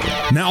Baseball.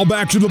 Now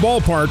back to the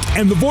ballpark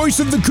and the voice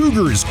of the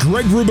Cougars,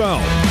 Greg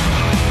Wrubell.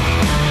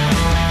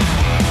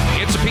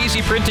 It's a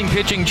PC Printing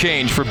pitching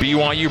change for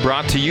BYU,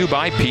 brought to you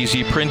by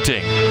PC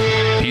Printing.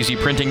 PC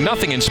Printing,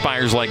 nothing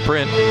inspires like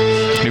print.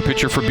 New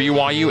pitcher for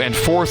BYU and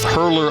 4th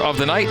hurler of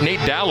the night,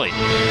 Nate Dally.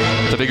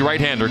 The big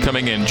right-hander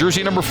coming in.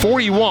 Jersey number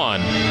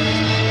 41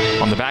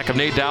 on the back of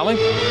Nate Dally.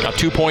 A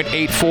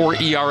 2.84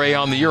 ERA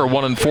on the year, a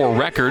 1-4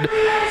 record.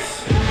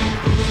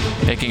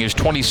 Making his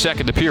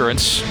 22nd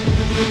appearance.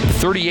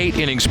 38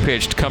 innings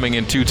pitched coming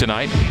into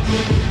tonight.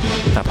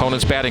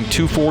 Opponents batting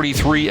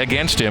 .243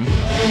 against him.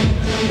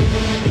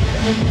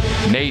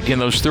 Nate, in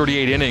those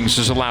 38 innings,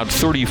 has allowed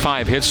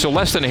 35 hits, so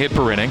less than a hit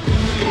per inning.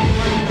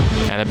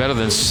 And a better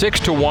than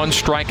 6-1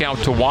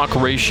 strikeout to walk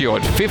ratio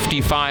at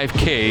 55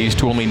 Ks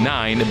to only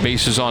 9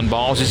 bases on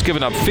balls. He's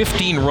given up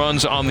 15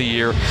 runs on the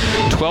year,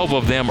 12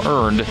 of them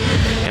earned.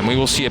 And we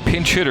will see a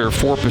pinch hitter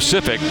for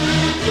Pacific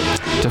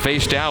to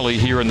face Dally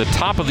here in the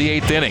top of the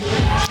 8th inning.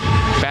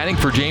 Batting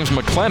for James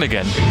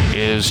McClenaghan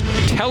is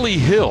Telly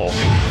Hill.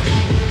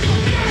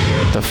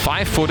 The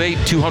 5'8",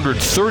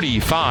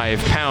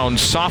 235-pound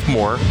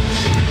sophomore.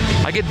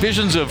 I get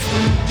visions of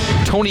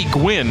Tony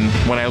Gwynn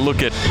when I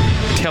look at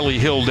Telly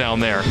Hill down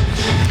there.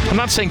 I'm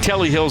not saying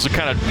Telly Hill's the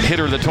kind of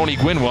hitter that Tony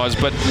Gwynn was,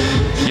 but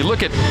you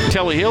look at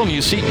Telly Hill and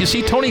you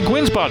see Tony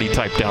Gwynn's body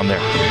type down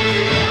there.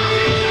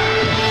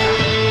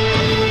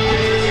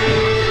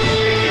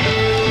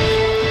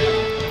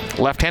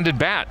 Left-handed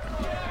bat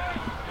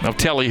of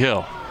Telly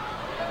Hill.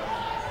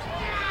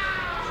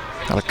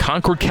 Out of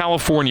Concord,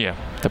 California.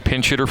 The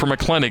pinch hitter for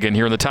McClenaghan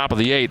here in the top of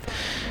the 8th.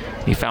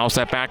 He fouls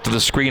that back to the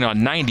screen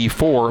on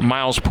 94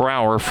 miles per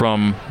hour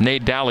from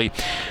Nate Dally.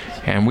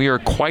 And we are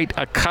quite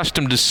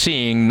accustomed to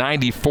seeing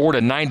 94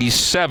 to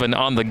 97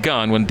 on the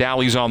gun when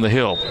Dally's on the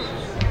hill.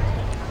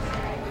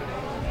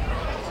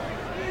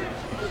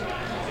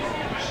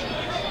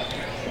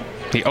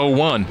 The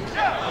 0-1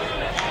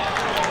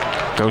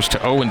 goes to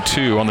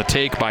 0-2 on the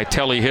take by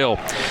Telly Hill.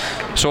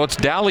 So it's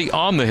Dally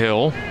on the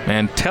hill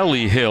and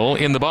Telly Hill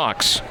in the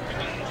box.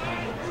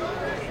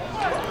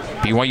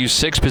 BYU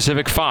 6,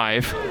 Pacific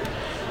 5.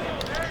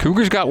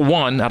 Cougars got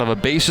 1 out of a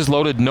bases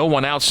loaded, no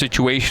one out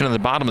situation in the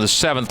bottom of the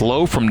 7th.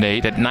 Low from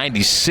Nate at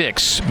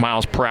 96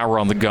 miles per hour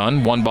on the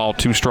gun. 1 ball,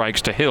 2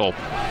 strikes to Hill.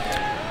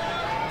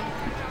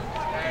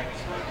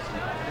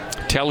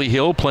 Telly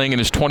Hill playing in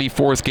his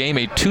 24th game,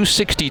 a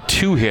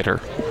 .262 hitter.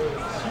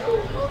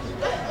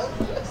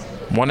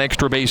 1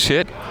 extra base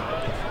hit.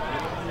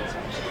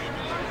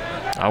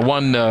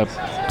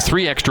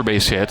 3 extra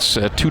base hits,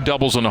 2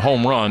 doubles and a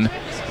home run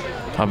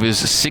of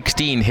his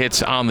 16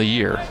 hits on the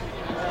year.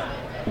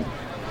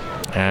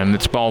 And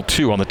it's ball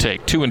 2 on the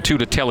take. 2-2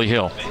 to Telly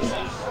Hill.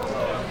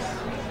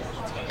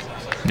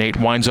 Nate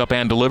winds up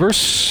and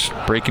delivers.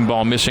 Breaking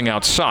ball missing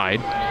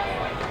outside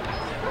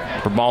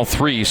for ball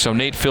 3, so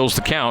Nate fills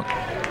the count.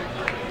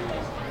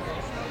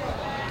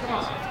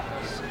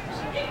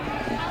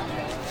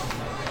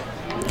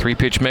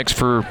 Three-pitch mix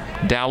for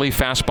Dally,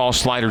 fastball,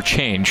 slider,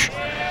 change.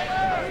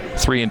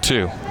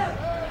 3-2.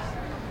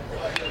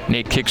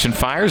 Nate kicks and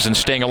fires, and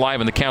staying alive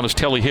in the count is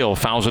Telly Hill.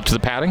 Fouls it to the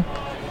padding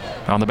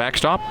on the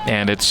backstop,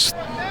 and it's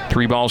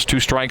 3 balls, 2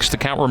 strikes. The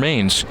count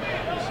remains.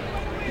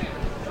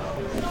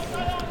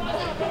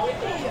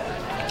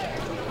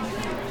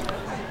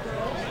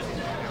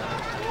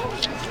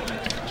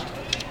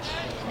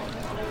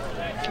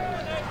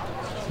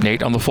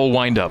 Nate on the full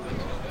windup.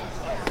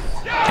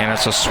 And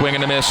it's a swing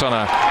and a miss on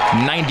a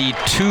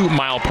 92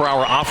 mile per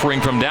hour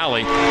offering from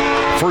Dally.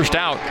 First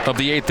out of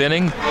the 8th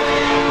inning.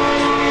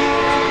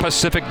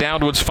 Pacific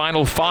down to its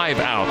final 5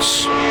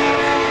 outs.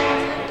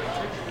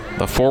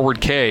 The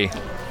forward K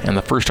and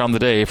the first on the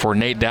day for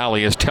Nate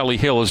Dally as Telly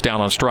Hill is down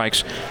on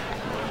strikes.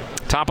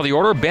 Top of the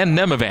order, Ben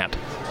Nemavant.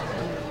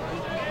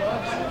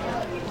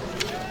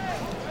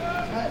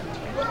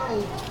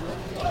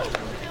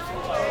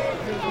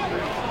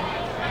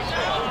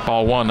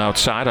 Ball 1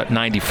 outside at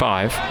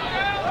 95.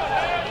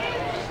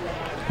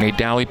 Nate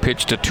Dowley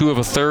pitched a 2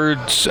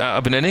 2/3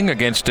 of an inning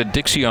against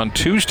Dixie on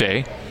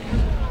Tuesday,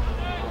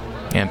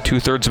 and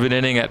 2/3 of an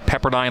inning at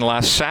Pepperdine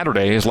last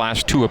Saturday, his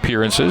last 2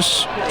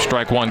 appearances.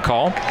 Strike 1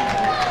 call.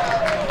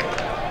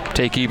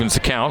 Take evens the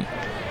count.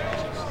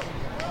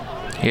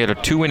 He had a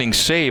 2-inning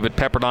save at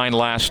Pepperdine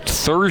last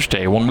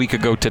Thursday, 1 week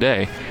ago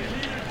today.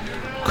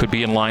 Could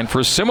be in line for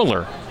a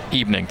similar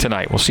evening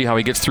tonight. We'll see how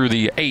he gets through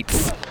the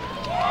 8th.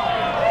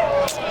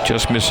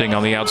 Just missing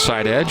on the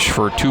outside edge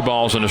for 2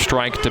 balls and a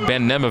strike to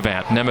Ben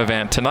Nemevant.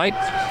 Nemevant tonight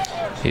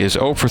is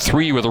 0 for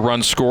 3 with a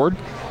run scored.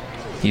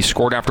 He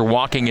scored after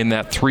walking in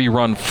that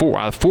 3-run,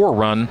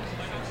 4-run,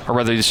 or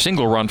rather the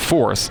single-run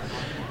 4th.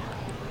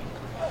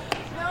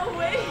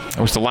 It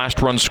was the last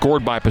run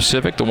scored by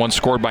Pacific, the one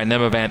scored by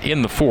Nemevant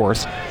in the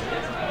 4th.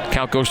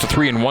 Count goes to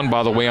 3-1,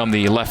 by the way, on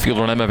the left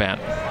fielder Nemevant.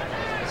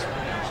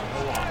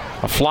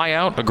 A fly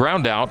out, a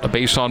ground out, a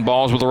base on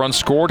balls with a run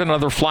scored, and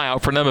another fly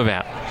out for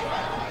Nemevant.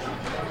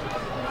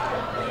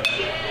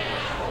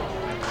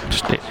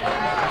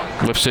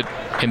 Lifts it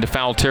into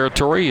foul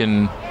territory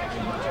and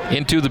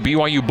into the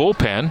BYU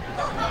bullpen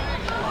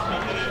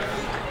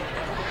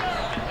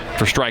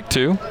for strike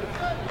 2.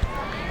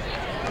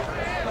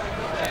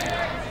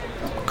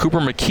 Cooper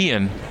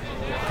McKeon,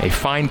 a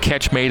fine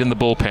catch made in the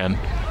bullpen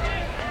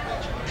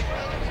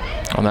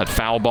on that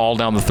foul ball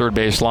down the third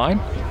base line.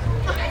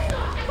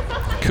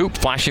 Coop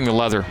flashing the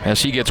leather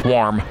as he gets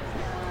warm.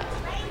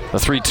 The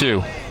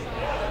 3-2.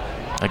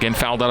 Again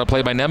fouled out of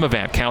play by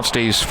Nemevant. Count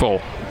stays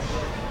full.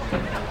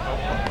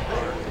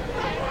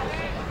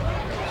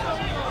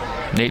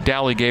 Nate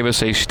Dowley gave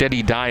us a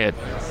steady diet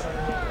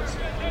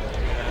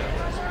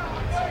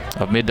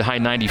of mid to high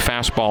 90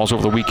 fastballs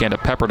over the weekend at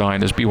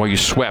Pepperdine as BYU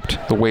swept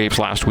the Waves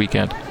last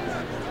weekend.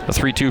 The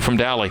 3-2 from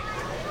Dowley.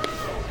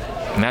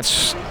 And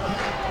that's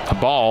a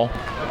ball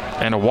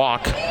and a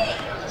walk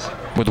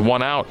with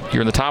 1 out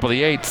here in the top of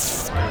the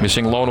 8th.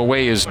 Missing lone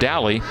away is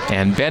Dowley,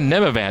 and Ben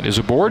Nemevant is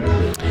aboard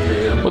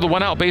with a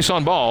 1 out base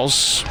on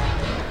balls.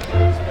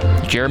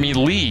 Jeremy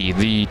Lee,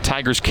 the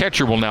Tigers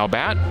catcher, will now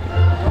bat.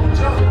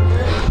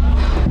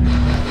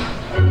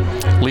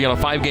 Lee on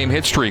a 5-game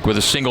hit streak with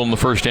a single in the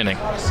first inning.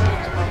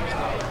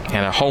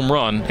 And a home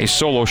run, a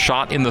solo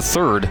shot in the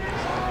 3rd.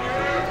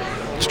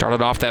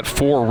 Started off that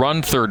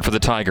 4-run 3rd for the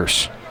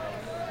Tigers.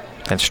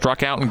 And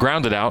struck out and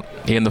grounded out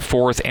in the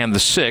 4th and the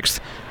 6th.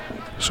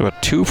 So a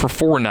 2 for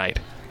 4 night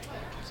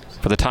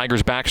for the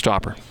Tigers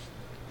backstopper.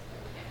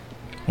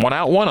 1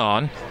 out, 1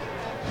 on.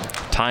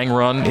 Tying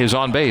run is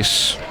on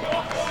base.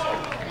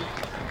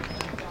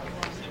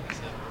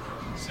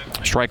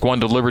 Strike 1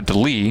 delivered to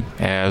Lee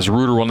as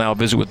Reuter will now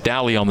visit with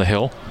Dowley on the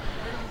hill.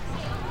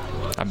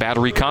 A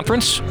battery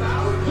conference.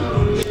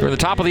 We're in the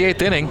top of the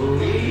 8th inning.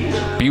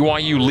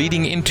 BYU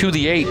leading into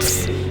the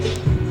 8th.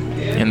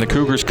 And the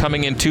Cougars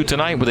coming into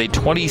tonight with a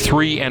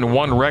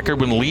 23-1 record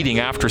when leading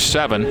after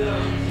 7.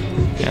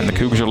 And the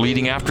Cougars are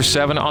leading after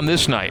 7 on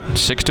this night.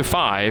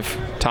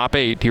 6-5, top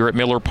 8 here at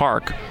Miller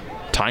Park.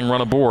 Tying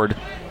run aboard.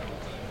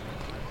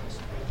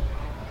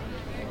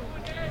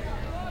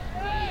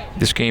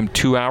 This game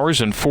 2 hours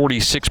and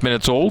 46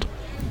 minutes old.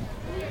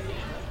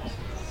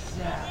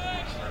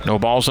 No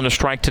balls and a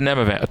strike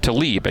to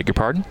Lee, beg your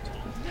pardon.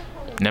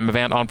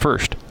 Nemevant on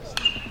first.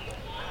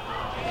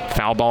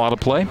 Foul ball out of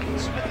play.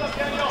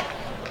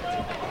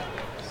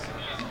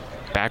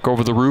 Back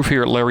over the roof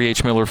here at Larry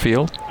H. Miller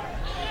Field.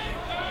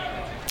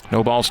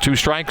 No balls, 2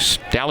 strikes.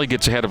 Dowley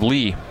gets ahead of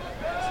Lee.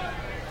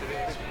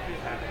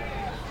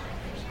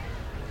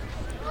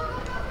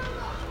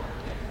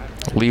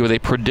 Lee with a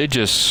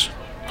prodigious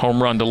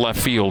home run to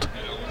left field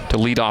to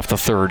lead off the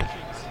 3rd.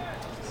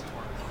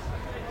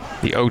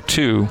 The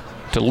 0-2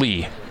 to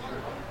Lee.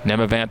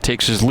 Nemevant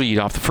takes his lead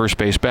off the first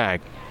base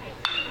bag.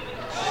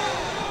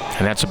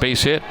 And that's a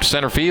base hit,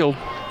 center field.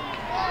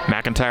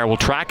 McIntyre will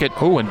track it.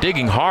 Oh, and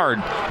digging hard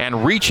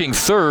and reaching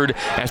 3rd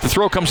as the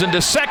throw comes into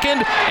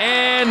 2nd,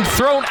 and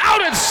thrown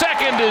out at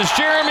 2nd is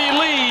Jeremy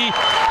Lee.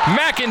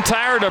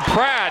 McIntyre to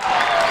Pratt.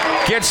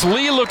 Gets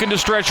Lee looking to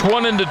stretch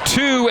 1 into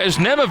 2 as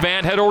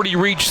Nemevant had already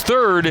reached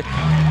 3rd.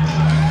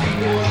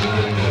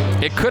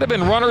 It could have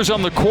been runners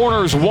on the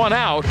corners, 1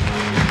 out,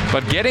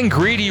 but getting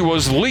greedy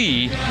was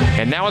Lee,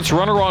 and now it's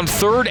runner on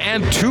 3rd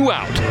and 2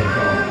 out.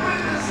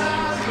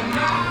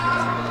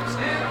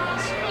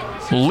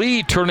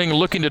 Lee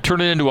looking to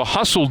turn it into a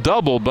hustle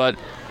double, but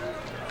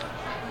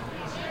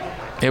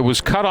it was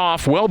cut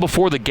off well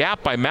before the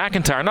gap by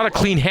McIntyre. Not a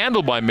clean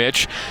handle by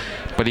Mitch,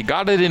 but he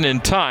got it in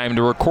time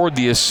to record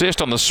the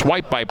assist on the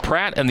swipe by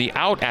Pratt and the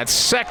out at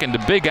 2nd,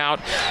 a big out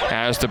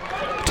as the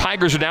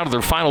Tigers are down to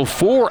their final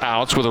 4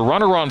 outs with a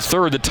runner on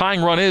 3rd. The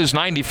tying run is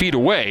 90 feet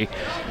away.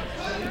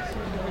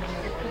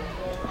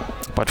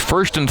 But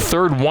 1st and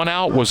 3rd, 1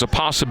 out was a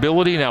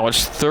possibility. Now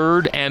it's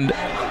 3rd and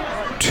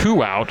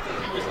 2 out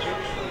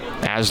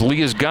as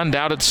Lee is gunned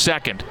out at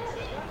 2nd.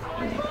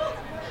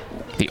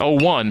 The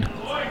 0-1,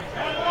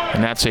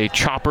 and that's a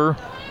chopper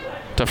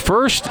to to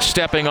first.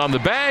 Stepping on the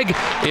bag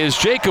is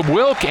Jacob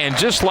Wilk, and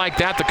just like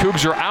that, the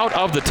Cougs are out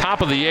of the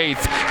top of the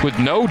 8th with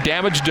no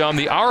damage done.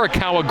 The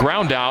Arakawa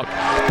ground out,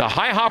 the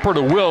high hopper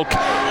to Wilk,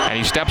 and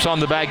he steps on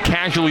the bag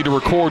casually to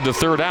record the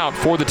 3rd out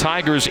for the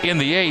Tigers in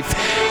the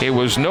 8th. It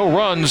was no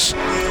runs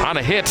on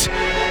a hit.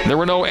 There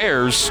were no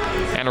errors,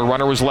 and a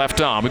runner was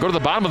left on. We go to the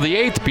bottom of the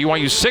 8th,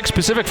 BYU 6,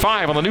 Pacific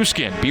 5 on the new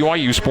skin,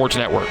 BYU Sports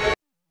Network.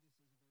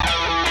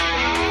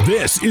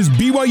 This is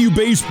BYU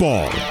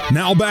Baseball.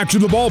 Now back to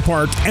the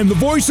ballpark and the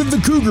voice of the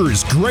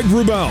Cougars, Greg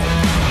Wrubell.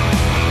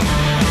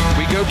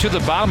 We go to the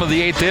bottom of the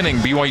 8th inning,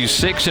 BYU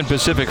 6 and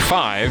Pacific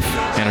 5.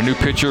 And a new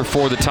pitcher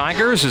for the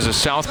Tigers is a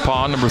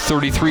southpaw, number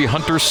 33,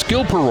 Hunter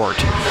Skilperort.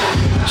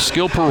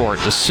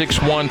 Skilperort, the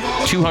 6'1",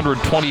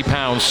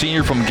 220-pound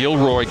senior from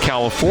Gilroy,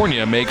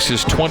 California, makes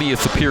his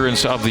 20th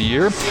appearance of the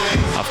year.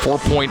 A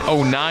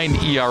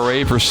 4.09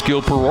 ERA for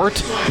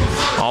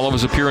Skilperort. All of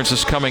his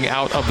appearances coming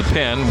out of the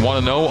pen,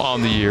 1-0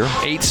 on the year.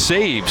 8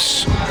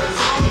 saves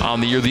on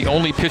the year. The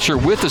only pitcher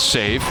with a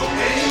save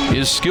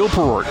is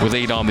Skilperort with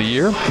 8 on the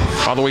year.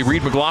 By the way,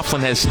 Reed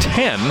McLaughlin has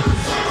 10.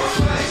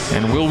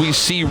 And will we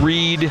see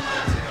Reed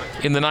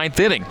in the 9th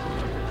inning?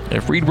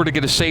 If Reed were to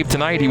get a save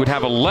tonight, he would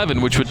have 11,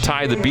 which would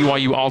tie the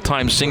BYU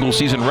all-time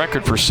single-season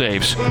record for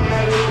saves.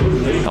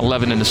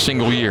 11 in a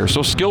single year.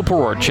 So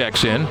Skilperort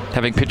checks in,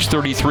 having pitched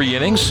 33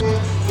 innings.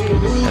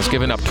 Has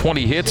given up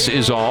 20 hits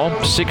is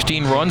all.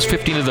 16 runs,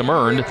 15 of them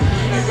earned.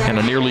 And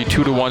a nearly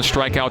 2-to-1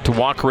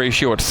 strikeout-to-walk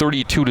ratio at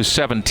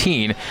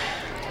 32-17.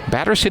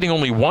 Batters hitting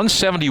only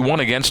 171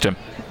 against him.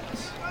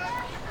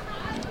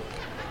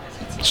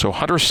 So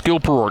Hunter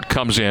Skilperort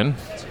comes in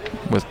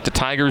with the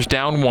Tigers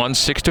down 1,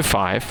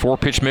 6-5.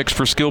 4-pitch mix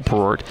for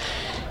Skilperort.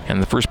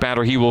 And the first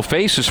batter he will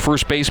face is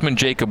first baseman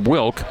Jacob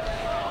Wilk.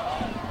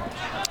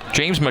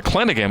 James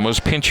McClenaghan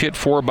was pinch hit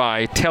for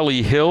by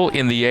Telly Hill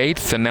in the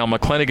 8th, and now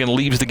McClenaghan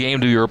leaves the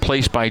game to be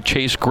replaced by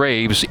Chase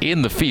Graves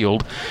in the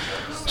field.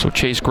 So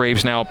Chase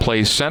Graves now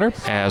plays center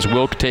as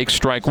Wilk takes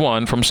strike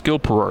 1 from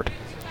Skilperort.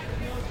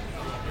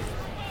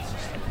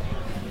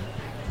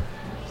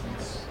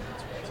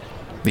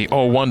 The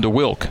 0-1 to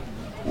Wilk.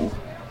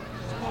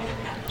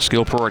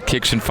 Skilperort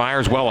kicks and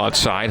fires well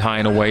outside, high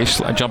and away.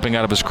 Jumping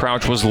out of his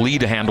crouch was Lee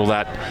to handle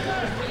that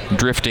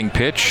drifting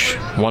pitch.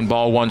 1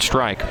 ball, 1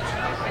 strike.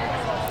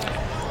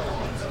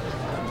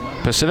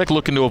 Pacific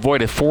looking to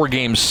avoid a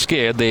 4-game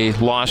skid. They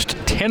lost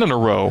 10 in a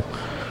row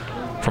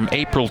from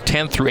April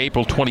 10th through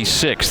April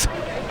 26th.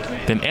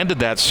 Then ended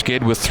that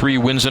skid with 3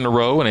 wins in a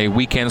row and a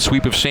weekend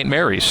sweep of St.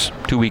 Mary's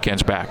 2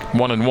 weekends back.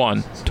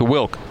 1-1 to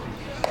Wilk.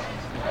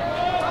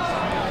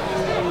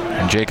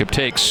 And Jacob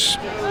takes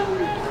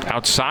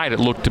outside, it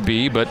looked to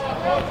be, but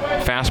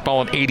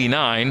fastball at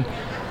 89.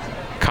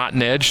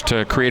 Cotton edge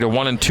to create a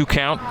 1-2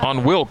 count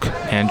on Wilk.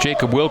 And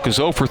Jacob Wilk is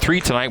 0 for 3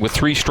 tonight with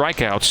 3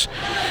 strikeouts.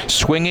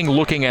 Swinging,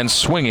 looking, and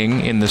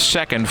swinging in the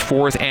 2nd,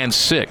 4th, and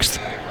 6th.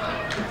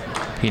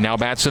 He now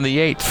bats in the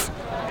 8th.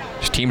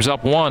 His team's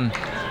up 1.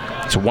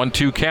 It's a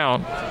 1-2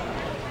 count.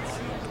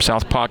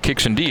 Southpaw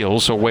kicks and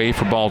deals away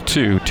for ball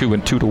 2.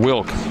 2-2 to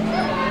Wilk.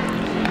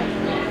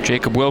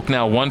 Jacob Wilk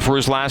now 1 for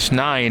his last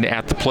 9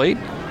 at the plate.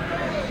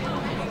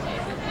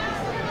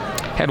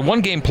 Had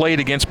 1 game played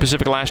against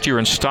Pacific last year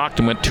in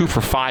Stockton, went 2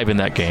 for 5 in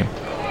that game.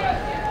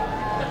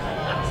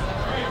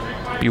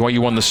 BYU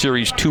won the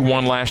series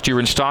 2-1 last year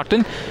in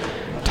Stockton.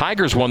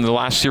 Tigers won the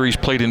last series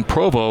played in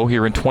Provo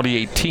here in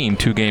 2018,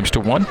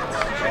 2-1.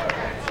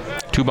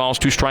 2 balls,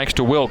 2 strikes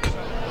to Wilk.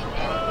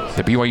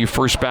 The BYU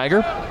first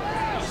bagger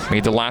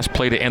made the last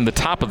play to end the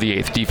top of the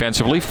 8th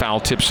defensively. Foul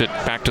tips it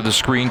back to the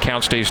screen.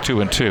 Count stays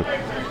 2-2.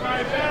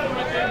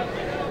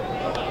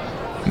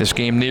 This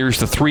game nears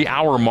the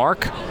 3-hour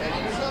mark.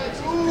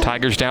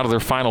 Tigers down to their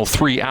final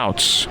 3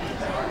 outs.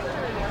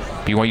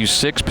 BYU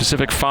 6,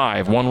 Pacific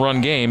 5.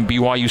 1-run game.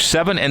 BYU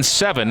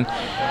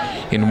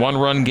 7-7 in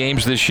 1-run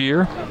games this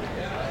year.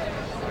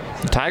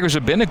 The Tigers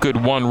have been a good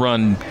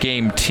 1-run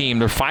game team.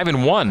 They're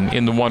 5-1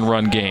 in the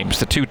 1-run games.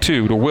 The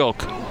 2-2 to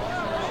Wilk.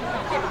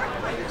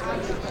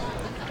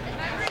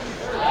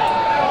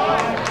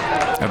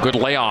 A good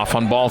layoff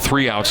on ball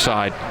 3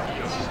 outside.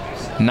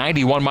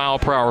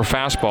 91-mile-per-hour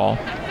fastball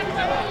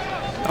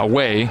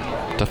away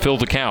to fill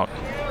the count.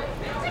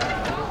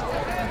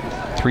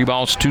 3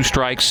 balls, 2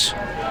 strikes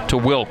to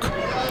Wilk.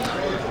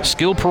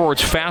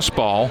 Skilperort's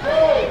fastball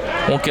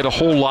won't get a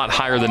whole lot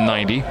higher than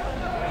 90.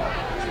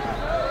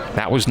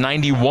 That was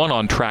 91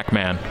 on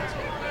TrackMan.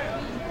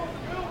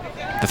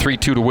 The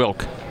 3-2 to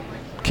Wilk.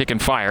 Kick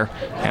and fire,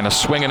 and a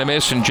swing and a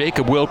miss, and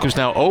Jacob Wilk is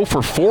now 0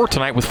 for 4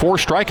 tonight with 4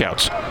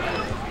 strikeouts.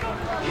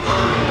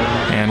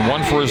 And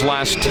 1 for his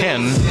last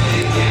 10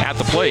 at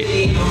the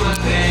plate.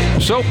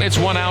 So it's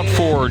 1 out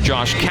for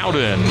Josh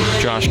Cowden.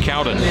 Josh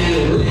Cowden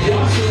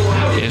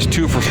is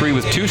 2 for 3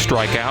 with 2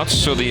 strikeouts.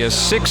 So the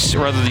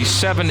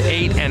 7,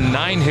 8, and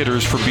 9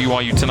 hitters for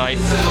BYU tonight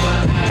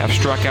have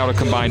struck out a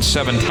combined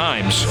 7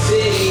 times.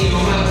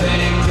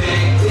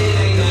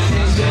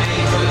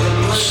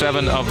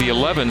 7 of the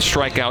 11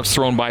 strikeouts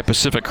thrown by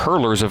Pacific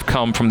hurlers have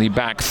come from the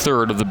back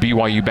third of the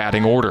BYU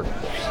batting order.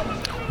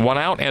 1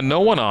 out and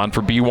no one on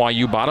for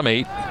BYU bottom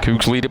 8.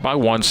 Cougs lead it by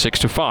 1,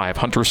 6-5.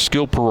 Hunter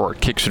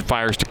Skilperort kicks and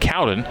fires to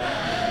Cowden.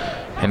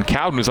 And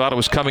Cowden, who thought it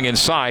was coming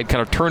inside,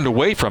 kind of turned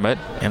away from it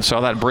and saw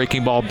that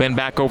breaking ball bend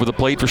back over the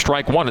plate for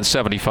strike one at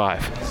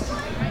 75.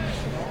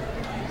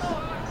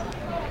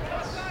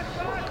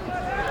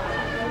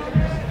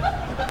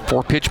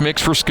 Four-pitch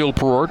mix for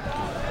Skilperort.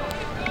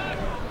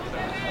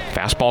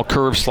 Fastball,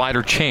 curve,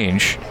 slider,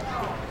 change.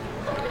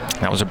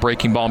 That was a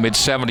breaking ball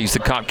mid-70s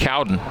that caught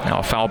Cowden. Now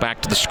a foul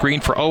back to the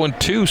screen for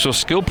 0-2, so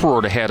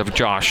Skilperort ahead of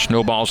Josh.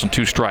 No balls and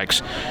 2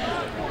 strikes.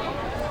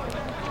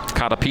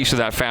 Caught a piece of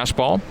that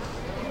fastball.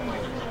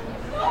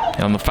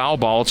 And on the foul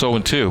ball, it's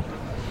 0-2.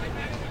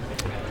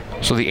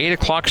 So the 8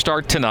 o'clock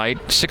start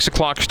tonight, 6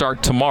 o'clock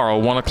start tomorrow,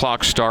 1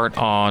 o'clock start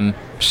on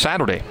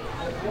Saturday,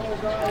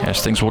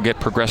 as things will get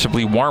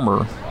progressively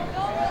warmer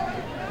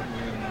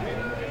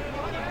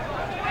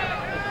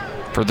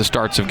for the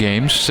starts of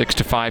games.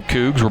 6-5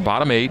 Cougs. We're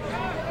bottom 8.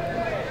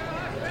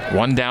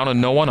 1 down and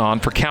no one on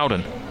for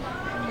Cowden.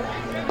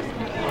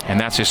 And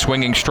that's a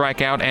swinging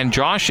strikeout, and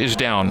Josh is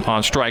down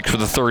on strikes for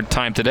the 3rd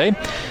time today.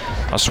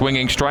 A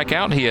swinging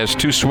strikeout. He has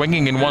 2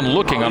 swinging and 1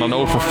 looking on an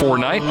 0-for-4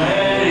 night.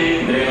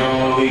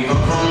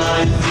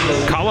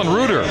 Colin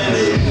Reuter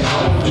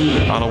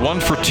on a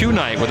 1-for-2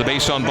 night with a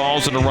base on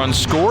balls and a run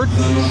scored.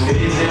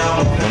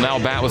 Will now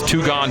bat with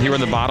 2 gone here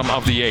in the bottom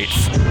of the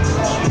 8th.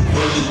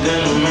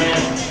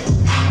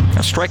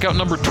 Now strikeout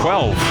number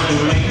 12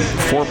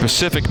 for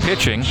Pacific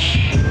pitching.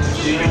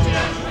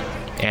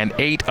 And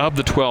 8 of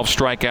the 12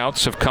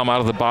 strikeouts have come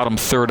out of the bottom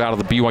 3rd out of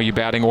the BYU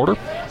batting order.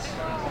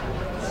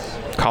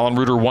 Colin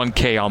Reuter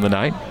 1K on the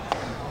night.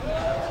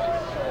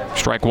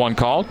 Strike 1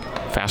 called.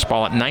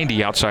 Fastball at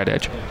 90 outside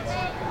edge.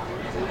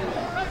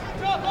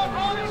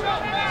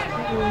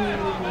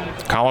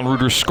 Colin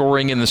Reuter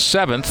scoring in the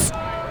 7th.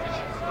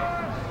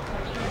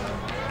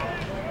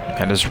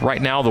 And is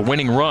right now the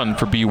winning run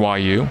for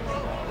BYU.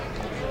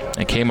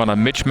 It came on a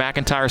Mitch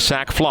McIntyre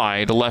sac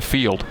fly to left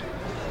field.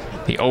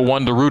 The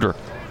 0-1 to Reuter.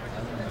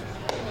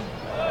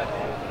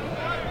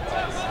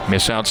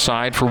 Miss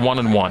outside for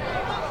 1-1.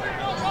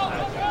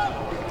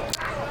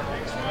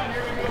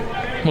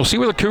 We'll see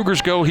where the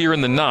Cougars go here in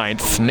the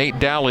 9th. Nate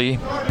Dally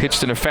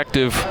pitched an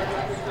effective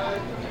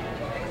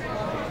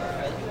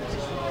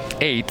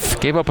 8th.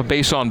 Gave up a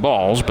base on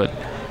balls, but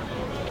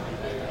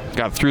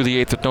got through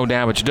the 8th with no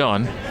damage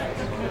done.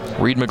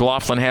 Reed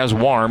McLaughlin has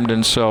warmed,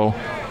 and so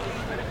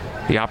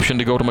the option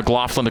to go to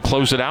McLaughlin to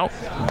close it out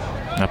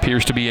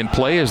appears to be in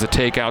play as the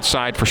take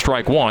outside for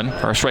strike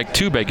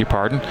 2, beg your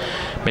pardon.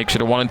 Makes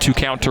it a 1-2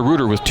 count to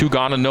Reuter with 2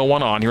 gone and no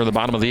one on here in the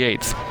bottom of the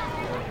 8th.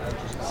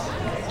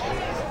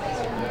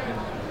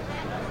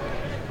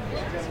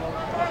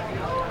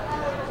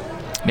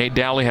 Nate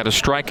Dally had a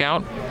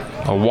strikeout,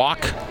 a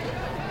walk.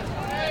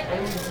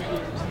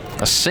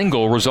 A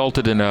single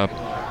resulted in a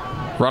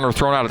runner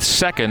thrown out at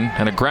second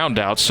and a ground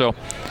out, so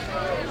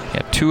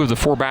 2 of the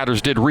 4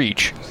 batters did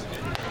reach.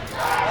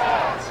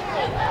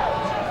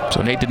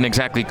 So Nate didn't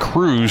exactly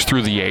cruise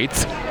through the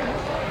 8th.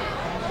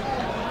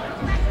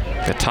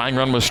 The tying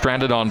run was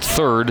stranded on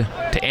 3rd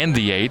to end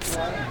the 8th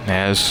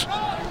as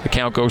the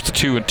count goes to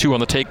 2-2 on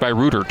the take by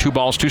Reuter. 2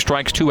 balls, 2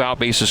 strikes, 2 out,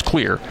 bases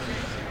clear.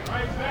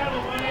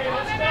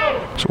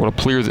 So it will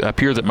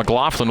appear that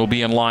McLaughlin will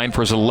be in line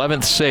for his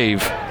 11th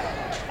save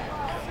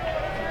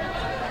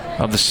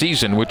of the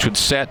season, which would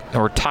set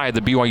or tie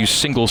the BYU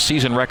single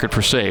season record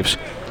for saves.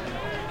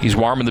 He's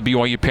warm in the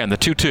BYU pen, the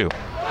 2-2.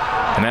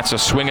 And that's a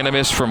swing and a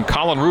miss from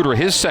Colin Reuter,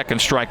 his 2nd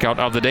strikeout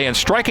of the day. And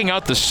striking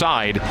out the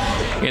side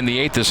in the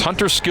 8th is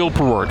Hunter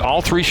Skilperort.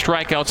 All 3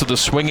 strikeouts of the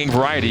swinging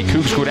variety.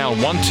 Cougs go down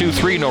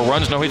 1-2-3, no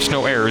runs, no hits,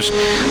 no errors.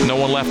 No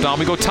one left on.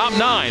 We go top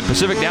 9.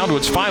 Pacific down to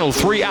its final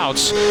 3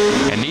 outs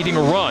and needing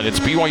a run. It's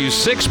BYU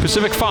 6,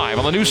 Pacific 5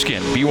 on the new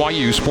skin,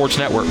 BYU Sports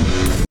Network.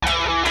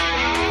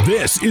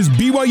 This is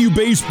BYU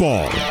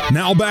Baseball.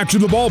 Now back to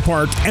the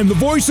ballpark and the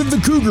voice of the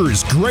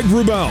Cougars, Greg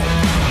Wrubell.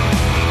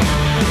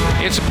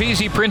 It's a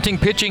PZ Printing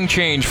pitching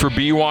change for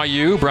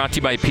BYU, brought to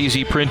you by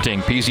PZ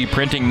Printing. PZ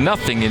Printing,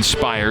 nothing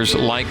inspires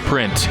like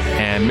print.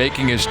 And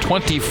making his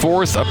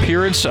 24th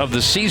appearance of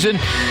the season,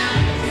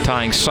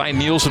 tying Cy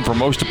Nielsen for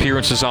most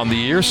appearances on the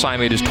year. Cy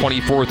made his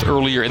 24th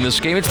earlier in this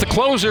game. It's the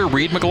closer,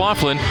 Reed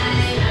McLaughlin.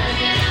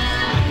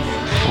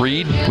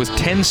 Reed with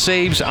 10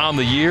 saves on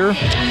the year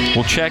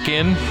will check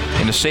in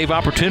a save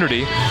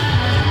opportunity.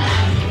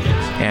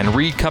 And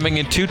Reed coming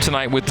in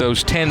tonight with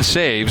those 10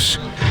 saves,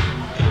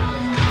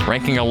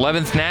 ranking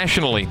 11th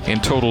nationally in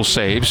total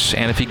saves.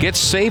 And if he gets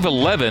save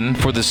 11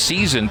 for the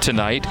season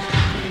tonight,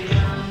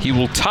 he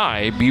will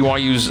tie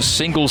BYU's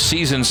single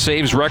season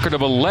saves record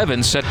of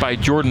 11 set by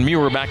Jordan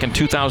Muir back in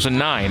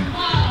 2009.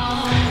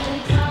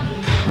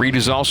 Reed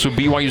is also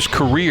BYU's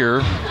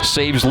career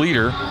saves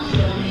leader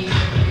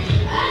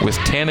with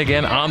 10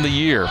 again on the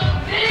year.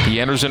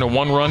 He enters in a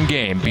 1-run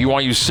game.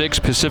 BYU 6,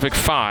 Pacific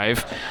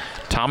 5.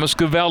 Thomas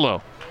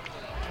Gavello,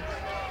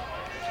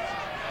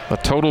 the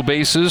total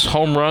bases,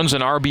 home runs,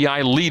 and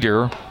RBI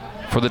leader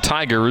for the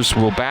Tigers,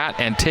 will bat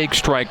and take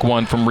strike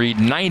 1 from Reed.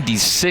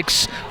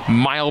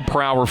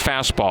 96-mile-per-hour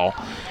fastball.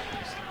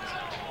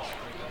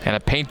 And a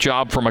paint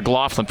job for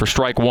McLaughlin for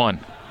strike 1.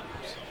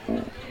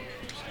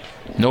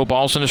 No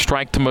balls and a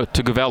strike to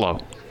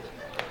Gavello.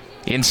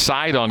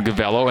 Inside on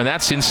Gavello, and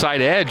that's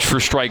inside edge for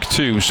strike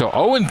 2. So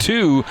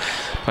 0-2,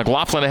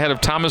 McLaughlin ahead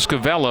of Thomas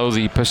Gavello,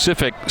 the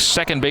Pacific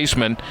second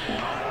baseman,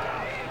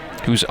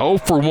 who's 0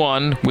 for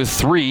 1 with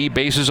 3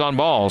 bases on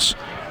balls.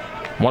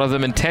 One of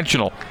them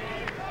intentional.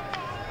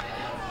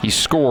 He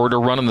scored a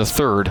run in the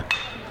third.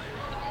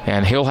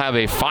 And he'll have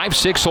a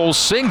 5-6 hole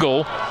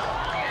single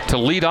to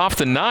lead off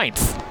the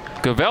ninth.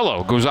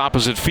 Gavello goes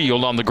opposite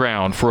field on the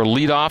ground for a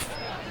leadoff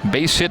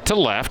base hit to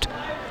left.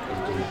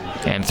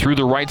 And through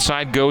the right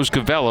side goes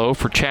Gavello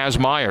for Chas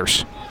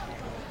Myers.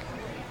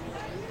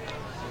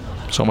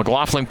 So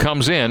McLaughlin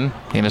comes in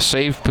a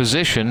safe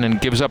position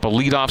and gives up a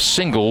leadoff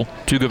single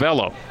to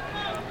Gavello.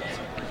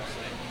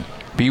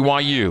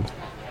 BYU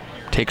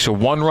takes a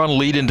 1-run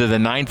lead into the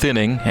ninth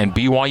inning, and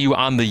BYU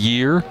on the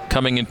year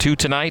coming into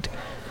tonight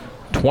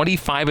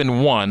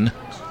 25-1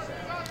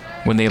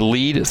 when they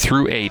lead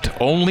through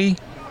 8. Only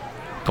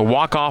the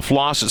walk-off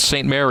loss at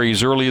St.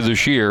 Mary's earlier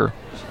this year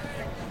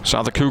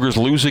saw the Cougars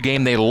lose a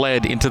game they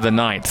led into the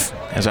ninth,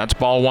 as that's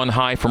ball 1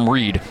 high from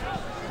Reed.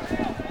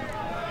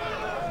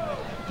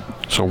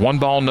 So 1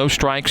 ball, no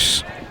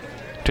strikes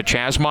to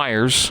Chas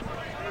Myers.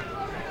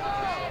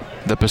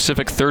 The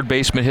Pacific third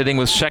baseman hitting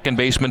with second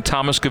baseman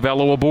Thomas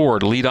Gavello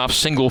aboard. Leadoff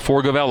single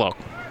for Gavello.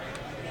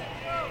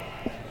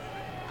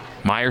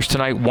 Myers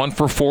tonight 1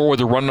 for 4 with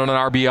a run on an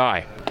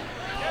RBI.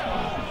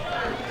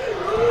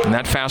 And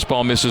that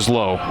fastball misses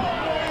low.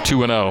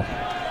 2-0.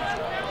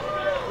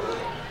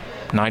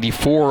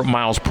 94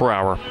 miles per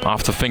hour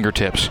off the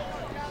fingertips.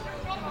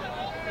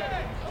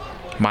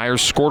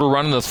 Myers scored a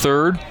run in the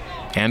third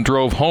and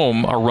drove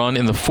home a run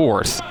in the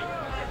fourth.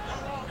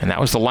 And that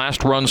was the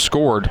last run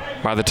scored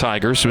by the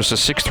Tigers. It was a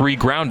 6-3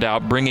 ground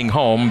out, bringing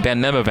home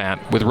Ben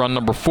Nemevant with run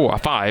number 5.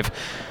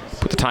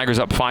 Put the Tigers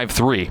up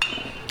 5-3.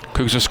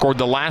 Cougs have scored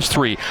the last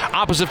 3.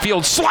 Opposite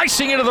field,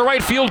 slicing into the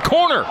right field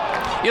corner.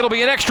 It'll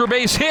be an extra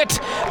base hit.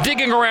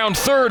 Digging around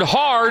third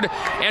hard,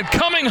 and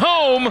coming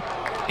home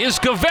is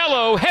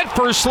Gavello.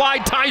 Headfirst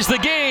slide ties the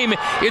game.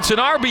 It's an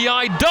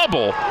RBI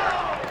double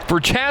for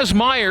Chas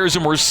Myers,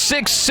 and we're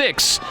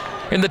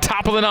 6-6 in the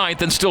top of the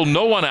ninth, and still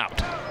no one out.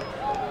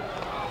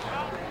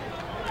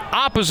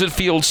 Opposite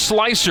field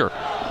slicer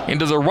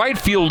into the right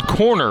field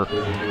corner.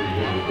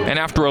 And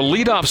after a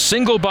leadoff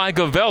single by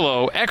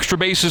Gavello, extra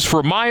bases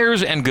for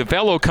Myers, and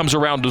Gavello comes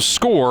around to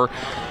score.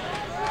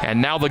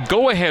 And now the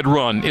go-ahead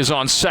run is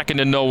on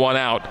second and no one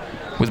out,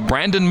 with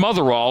Brandon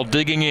Motherall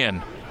digging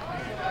in.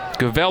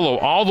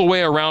 Gavello all the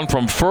way around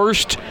from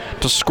first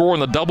to score in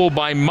the double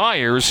by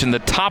Myers in the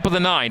top of the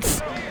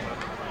ninth.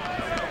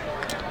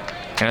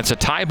 And it's a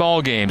tie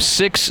ball game,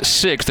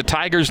 6-6. The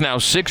Tigers now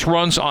 6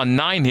 runs on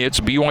 9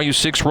 hits. BYU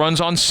 6 runs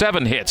on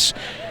 7 hits.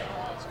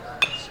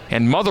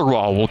 And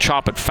Motherall will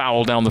chop it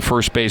foul down the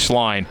first base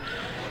line.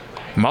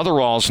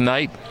 Motherall's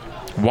night,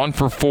 1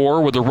 for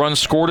 4 with a run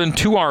scored and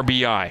 2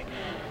 RBI.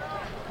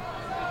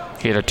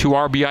 He had a 2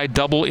 RBI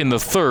double in the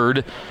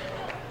third.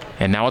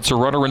 And now it's a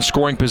runner in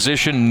scoring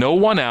position, no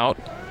one out,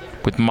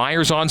 with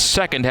Myers on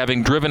second,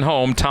 having driven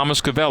home Thomas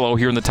Gavello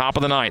here in the top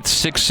of the ninth.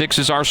 6-6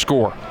 is our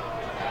score.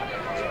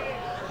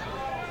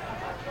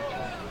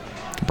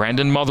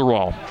 Brandon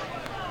Motherall,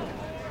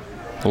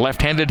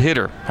 left-handed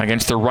hitter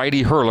against the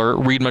righty hurler,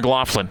 Reed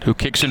McLaughlin, who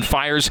kicks and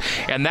fires,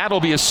 and that'll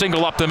be a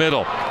single up the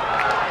middle.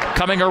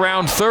 Coming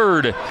around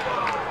third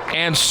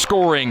and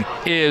scoring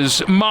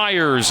is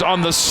Myers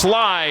on the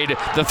slide.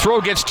 The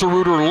throw gets to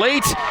Reuter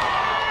late,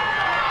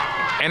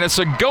 and it's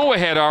a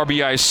go-ahead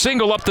RBI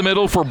single up the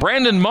middle for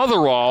Brandon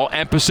Motherall,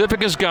 and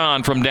Pacific is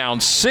gone from down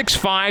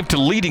 6-5 to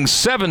leading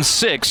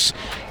 7-6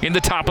 in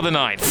the top of the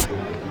ninth.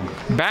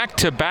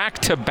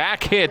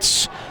 Back-to-back-to-back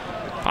hits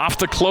off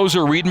the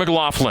closer, Reed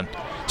McLaughlin.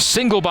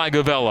 Single by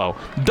Gavello,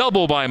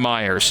 double by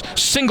Myers,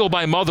 single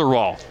by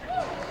Motherall.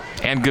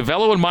 And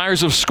Gavello and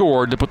Myers have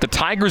scored to put the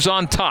Tigers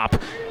on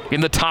top in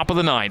the top of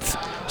the ninth.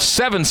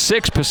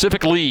 7-6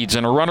 Pacific leads,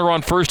 and a runner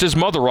on first is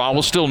Motherall,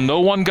 with still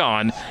no one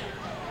gone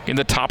in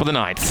the top of the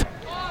ninth.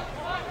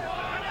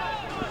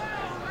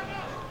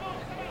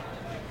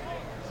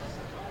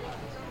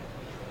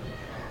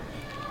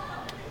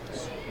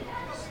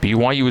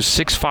 BYU is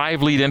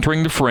 6-5 lead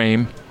entering the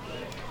frame.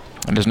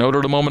 And as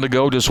noted a moment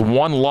ago, just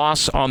 1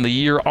 loss on the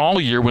year all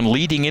year when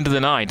leading into the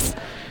ninth.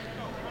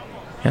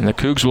 And the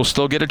Cougs will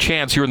still get a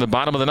chance here in the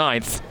bottom of the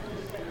ninth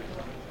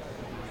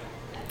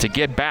to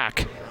get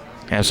back,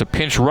 as a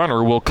pinch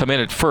runner will come in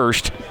at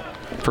first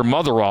for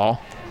Motherall.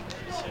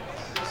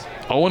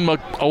 Owen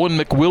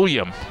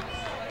McWilliam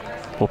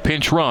will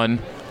pinch run.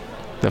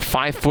 The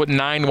 5'9",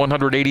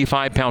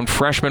 185-pound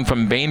freshman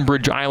from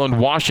Bainbridge Island,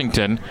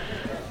 Washington,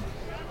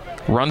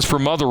 runs for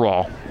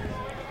Motherall.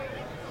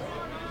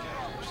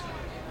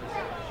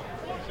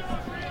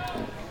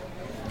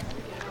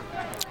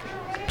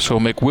 So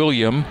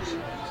McWilliam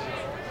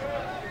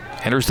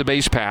enters the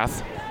base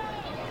path.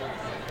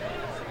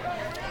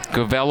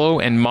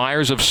 Gavello and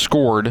Myers have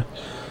scored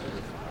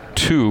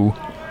 2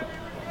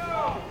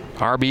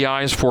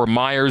 RBIs for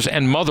Myers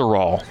and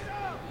Motherall.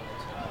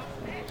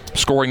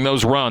 Scoring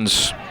those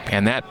runs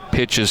And that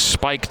pitch is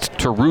spiked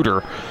to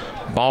Reuter.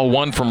 Ball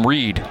 1 from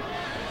Reed.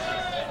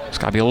 It's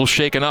got to be a little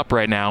shaken up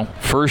right now.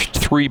 First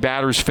 3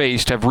 batters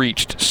faced have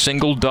reached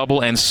single,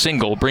 double, and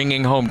single,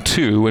 bringing home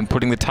 2 and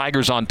putting the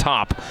Tigers on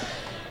top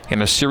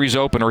in a series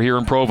opener here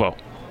in Provo.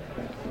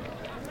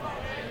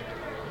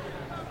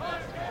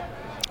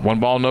 1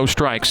 ball, no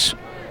strikes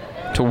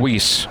to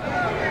Weiss.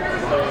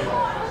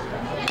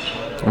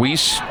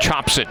 Weiss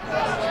chops it.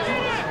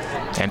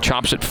 And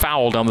chops it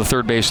foul down the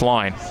third base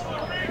line.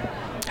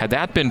 Had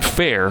that been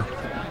fair,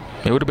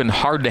 it would have been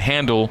hard to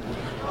handle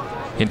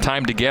in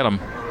time to get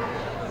him.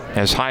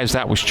 As high as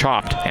that was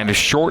chopped, and as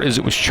short as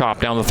it was chopped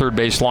down the third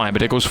base line,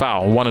 but it goes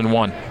foul,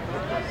 1-1.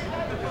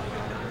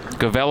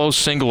 Gavello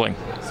singling,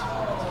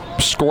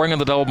 scoring on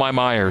the double by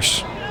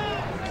Myers.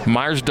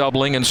 Myers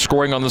doubling and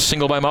scoring on the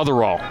single by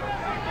Motherall.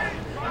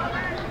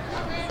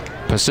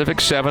 Pacific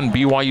 7,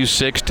 BYU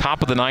 6,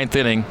 top of the 9th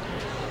inning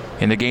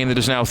in a game that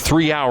is now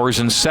 3 hours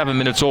and 7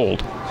 minutes old.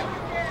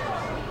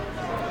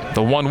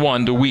 The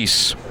 1-1 to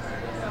Weiss.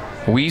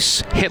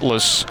 Weiss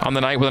hitless on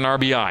the night with an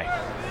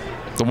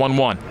RBI. The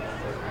 1-1.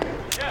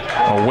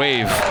 A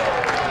wave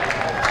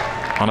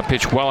on a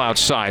pitch well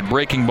outside.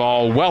 Breaking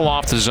ball well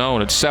off the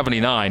zone at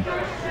 79.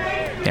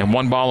 And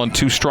 1 ball and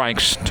 2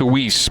 strikes to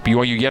Weiss.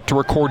 BYU yet to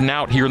record an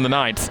out here in the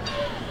 9th.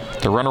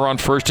 The runner on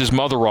first is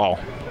Motherall.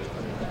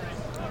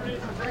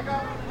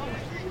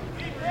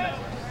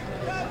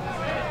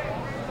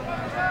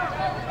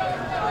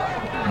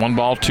 One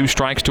ball, 2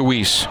 strikes to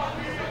Weiss.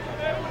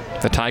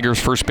 The Tigers'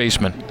 first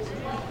baseman.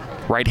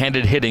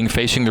 Right-handed hitting,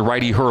 facing the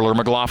righty hurler,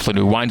 McLaughlin,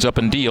 who winds up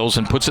and deals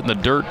and puts it in the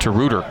dirt to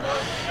Reuter.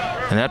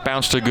 And that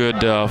bounced a good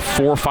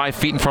 4 or 5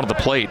 feet in front of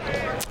the plate.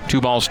 2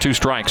 balls, 2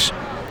 strikes.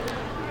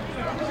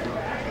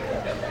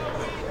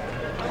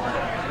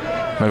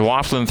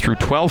 McLaughlin, through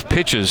 12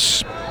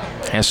 pitches,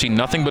 has seen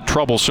nothing but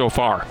trouble so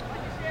far.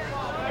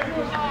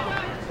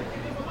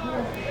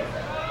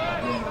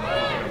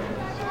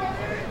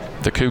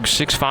 The Cougs'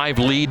 6-5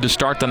 lead to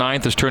start the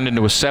 9th has turned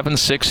into a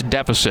 7-6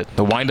 deficit.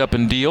 The windup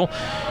and deal.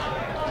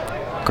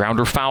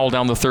 Grounder foul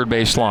down the third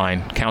base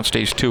line. Count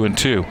stays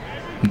 2-2.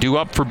 Due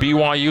up for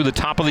BYU, the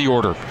top of the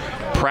order.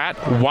 Pratt,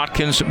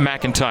 Watkins,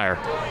 McIntyre.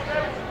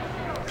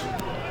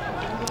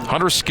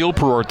 Hunter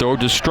Skillpruort, though,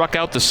 just struck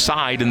out the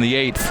side in the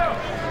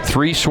 8th.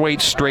 3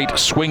 straight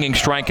swinging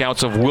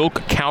strikeouts of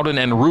Wilk, Cowden,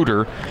 and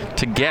Reuter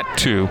to get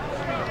to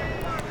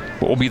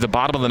what will be the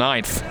bottom of the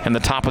 9th and the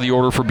top of the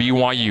order for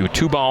BYU.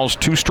 2 balls,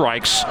 2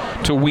 strikes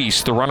to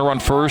Weiss. The runner on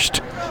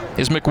first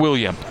is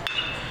McWilliam.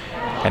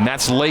 And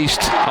that's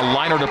laced a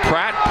liner to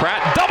Pratt.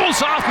 Pratt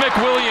doubles off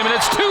McWilliam, and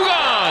it's 2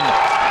 gone.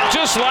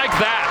 Just like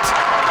that.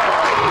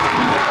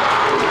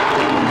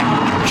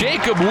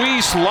 Jacob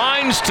Weiss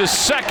lines to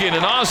second,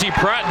 and Ozzie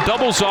Pratt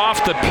doubles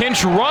off the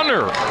pinch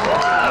runner,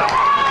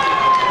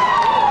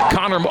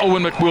 Connor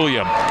Owen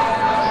McWilliam.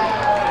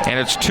 And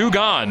it's 2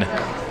 gone,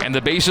 and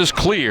the base is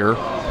clear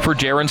for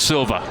Jaron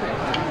Silva.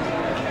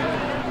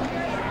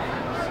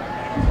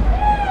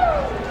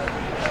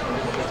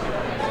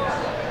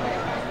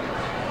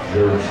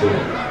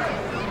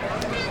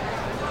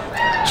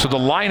 So the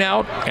line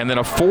out and then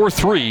a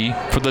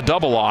 4-3 for the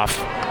double off.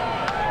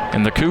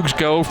 And the Cougs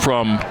go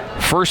from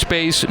first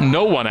base,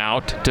 no one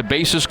out, to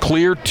bases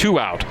clear, 2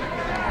 out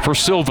for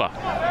Silva.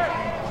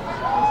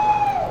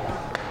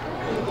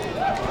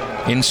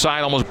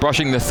 Inside, almost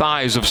brushing the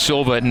thighs of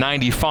Silva at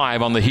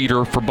 95 on the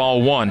heater for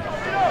ball 1.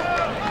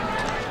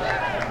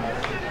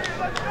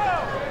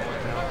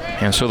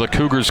 And so the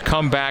Cougars'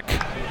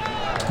 comeback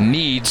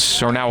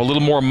needs are now a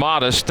little more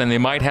modest than they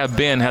might have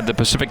been had the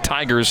Pacific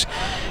Tigers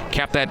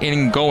kept that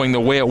inning going the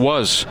way it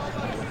was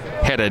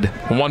headed.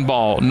 1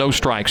 ball, no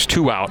strikes,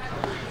 2 out.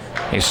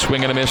 A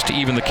swing and a miss to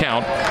even the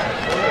count.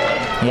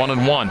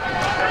 1-1.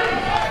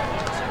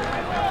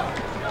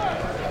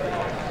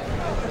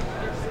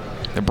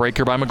 The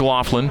breaker by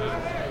McLaughlin.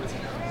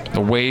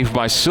 The wave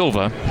by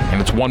Silva.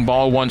 And it's 1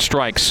 ball, 1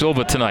 strike.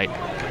 Silva tonight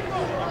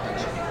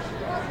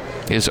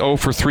is 0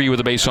 for 3 with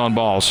a base on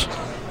balls.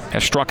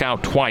 Has struck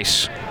out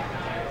twice.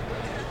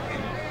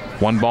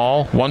 1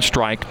 ball, 1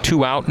 strike,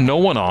 2 out, no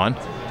one on.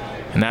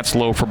 And that's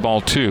low for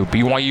ball 2.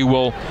 BYU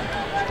will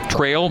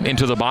trail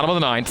into the bottom of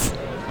the 9th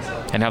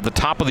and have the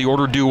top of the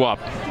order due up.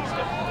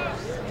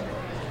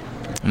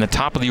 And the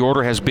top of the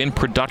order has been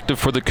productive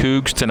for the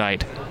Cougs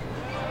tonight.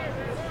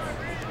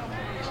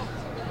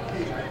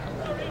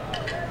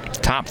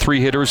 Top 3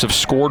 hitters have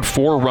scored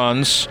 4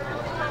 runs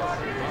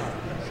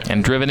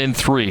and driven in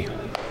 3.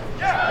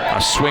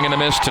 A swing and a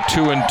miss to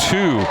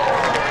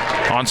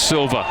 2-2 on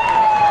Silva.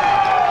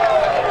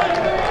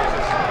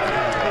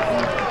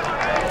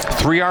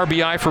 3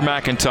 RBI for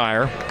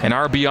McIntyre, an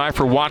RBI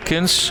for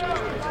Watkins.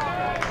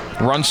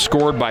 Runs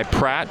scored by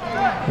Pratt.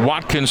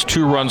 Watkins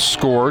 2 runs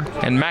scored,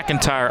 and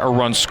McIntyre a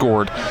run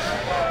scored.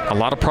 A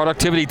lot of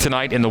productivity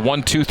tonight in the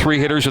 1-2-3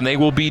 hitters, and they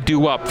will be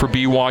due up for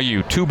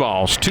BYU. 2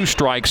 balls, 2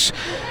 strikes,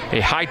 a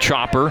high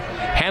chopper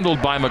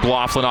handled by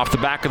McLaughlin off the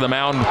back of the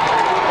mound.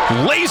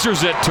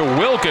 Lasers it to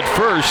Wilk at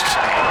first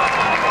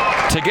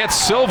to get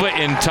Silva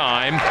in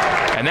time,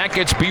 and that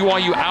gets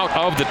BYU out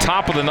of the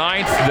top of the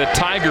ninth. The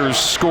Tigers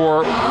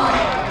score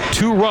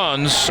 2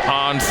 runs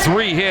on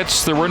 3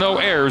 hits. There were no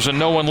errors and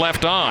no one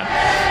left on.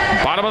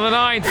 Bottom of the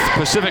ninth,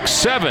 Pacific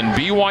 7,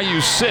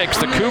 BYU 6.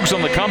 The Cougs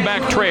on the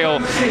comeback trail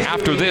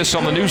after this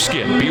on the new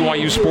skin,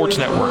 BYU Sports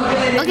Network.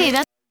 Okay,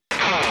 that's...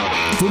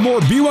 For more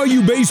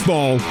BYU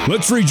baseball,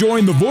 let's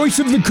rejoin the voice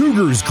of the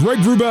Cougars, Greg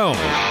Wrubell.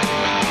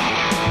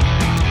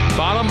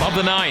 Bottom of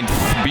the ninth,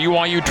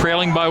 BYU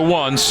trailing by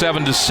 1,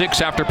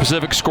 7-6 after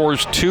Pacific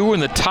scores 2 in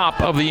the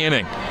top of the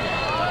inning.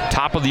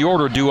 Top of the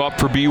order due up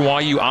for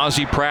BYU.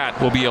 Ozzie Pratt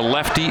will be a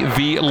lefty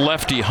v.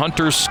 lefty.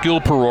 Hunter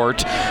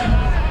Skilperort,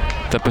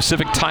 the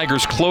Pacific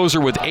Tigers closer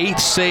with 8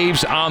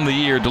 saves on the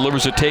year,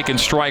 delivers a take and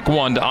strike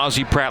 1 to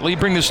Ozzie Pratt. Let me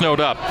bring this note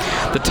up.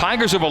 The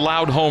Tigers have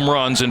allowed home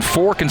runs in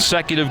 4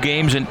 consecutive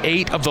games in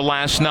 8 of the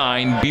last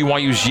 9.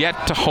 BYU's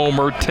yet to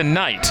homer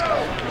tonight.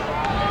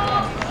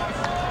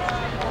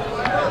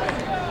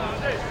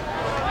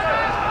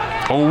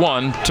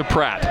 0-1 to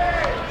Pratt.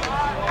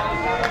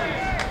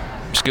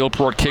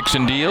 Skilperort kicks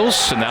and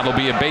deals, and that'll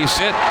be a base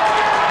hit.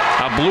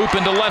 A bloop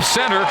into left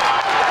center.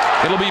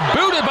 It'll be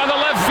booted by the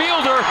left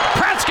fielder.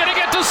 Pratt's going to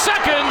get to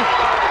second.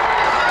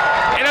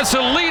 And it's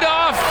a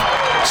leadoff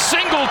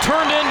single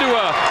turned into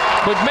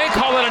we may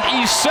call it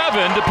an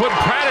E7 to put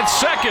Pratt at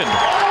second.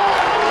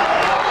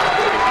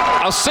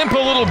 A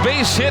simple little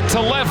base hit to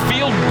left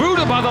field,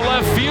 booted by the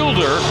left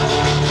fielder.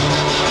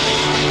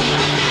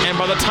 And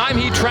by the time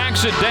he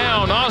tracks it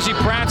down, Ozzie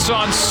Pratt's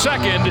on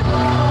second.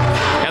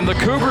 And the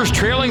Cougars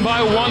trailing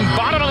by 1,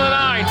 bottom of the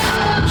ninth,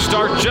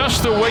 start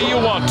just the way you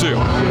want to.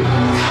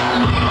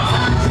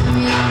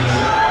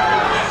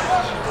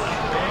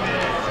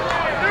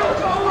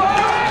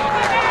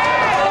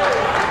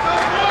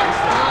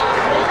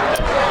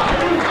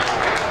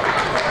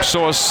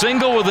 So a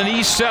single with an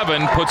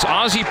E7 puts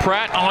Ozzie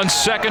Pratt on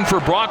second for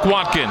Brock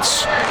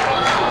Watkins.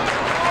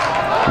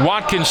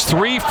 Watkins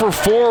 3 for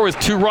 4 with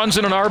 2 runs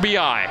and an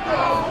RBI.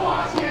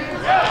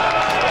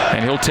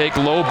 And he'll take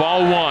low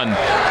ball 1.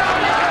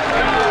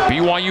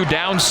 BYU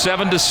down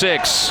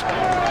 7-6.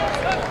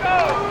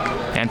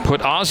 And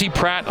put Ozzie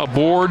Pratt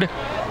aboard,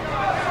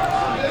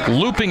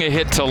 looping a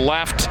hit to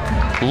left.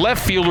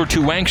 Left fielder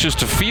too anxious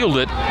to field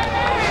it.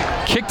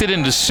 Kicked it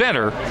into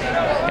center.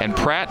 And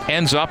Pratt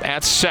ends up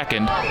at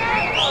second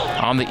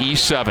on the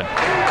E7.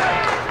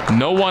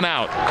 No one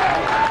out.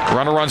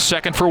 Runner on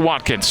second for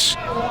Watkins.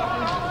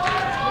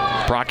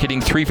 Brock hitting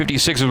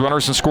 .356 with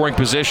runners in scoring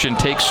position.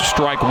 Takes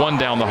strike 1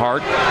 down the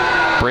heart.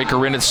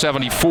 Breaker in at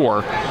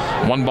 74.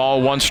 1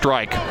 ball, 1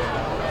 strike.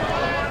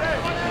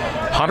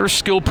 Hunter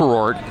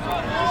Skilperort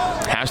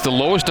has the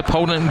lowest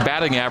opponent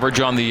batting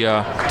average on the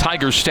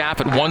Tigers staff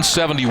at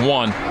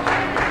 171.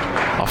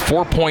 A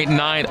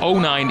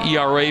 4.909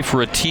 ERA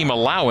for a team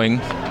allowing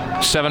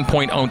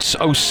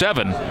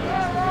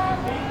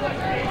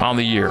 7.07 on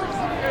the year.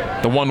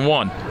 The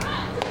 1-1.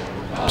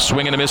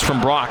 Swing and a miss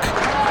from Brock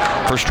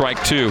for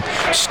strike 2.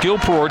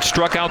 Skilperort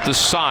struck out the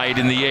side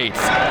in the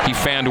 8th. He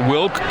found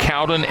Wilk,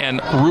 Cowden, and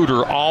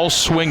Reuter all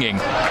swinging.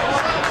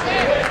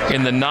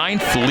 In the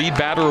 9th, the lead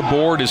batter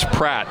aboard is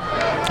Pratt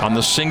on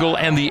the single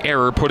and the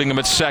error, putting him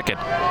at second.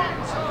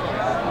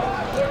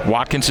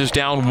 Watkins is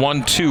down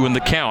 1-2 in the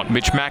count.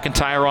 Mitch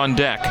McIntyre on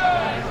deck.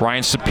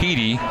 Ryan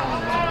Sapedi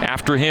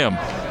after him.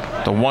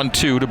 The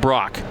 1-2 to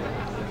Brock.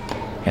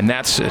 And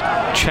that's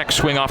a check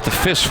swing off the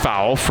fist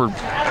foul for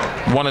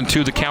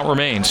 1-2. The count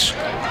remains.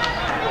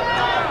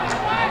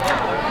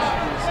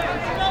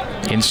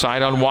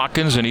 Inside on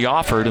Watkins, and he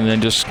offered and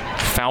then just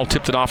foul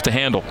tipped it off the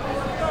handle.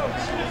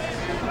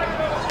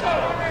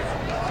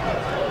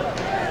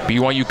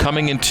 BYU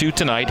coming in 2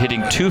 tonight,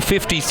 hitting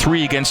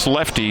 .253 against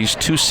lefties,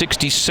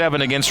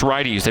 .267 against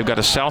righties. They've got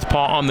a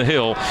southpaw on the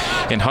hill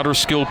in Hunter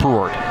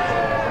Skilperort,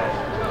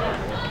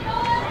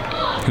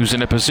 who's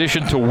in a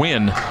position to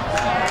win.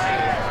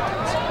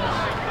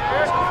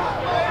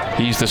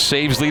 He's the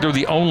saves leader,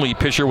 the only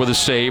pitcher with a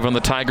save on the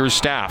Tigers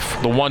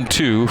staff. The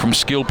 1-2 from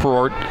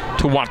Skilperort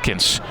to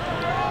Watkins.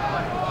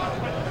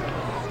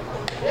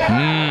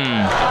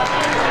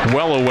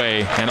 Well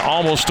away and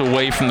almost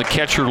away from the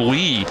catcher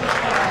Lee,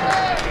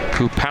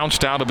 who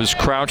pounced out of his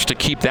crouch to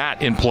keep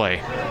that in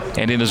play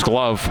and in his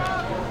glove.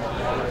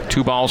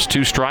 2 balls,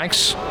 2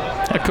 strikes.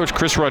 Head coach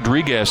Chris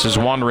Rodriguez is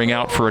wandering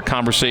out for a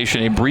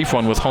conversation, a brief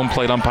one with home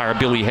plate umpire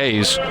Billy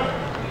Hayes.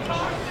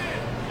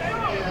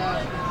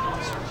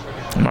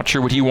 I'm not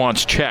sure what he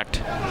wants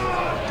checked.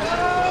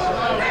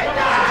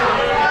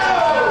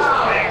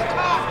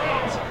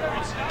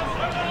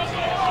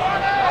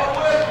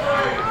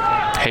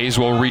 Hayes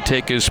will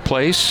retake his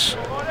place.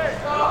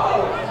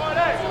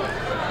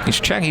 He's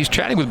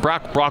chatting with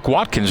Brock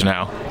Watkins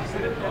now,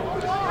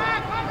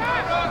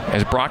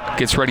 as Brock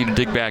gets ready to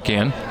dig back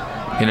in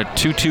a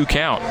 2-2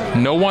 count.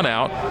 No one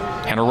out,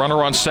 and a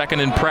runner on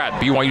second in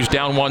Pratt. BYU's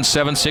down 1,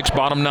 7-6,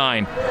 bottom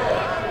 9.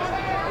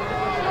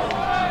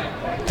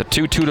 The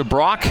 2-2 to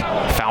Brock,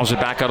 fouls it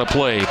back out of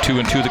play.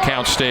 2-2, the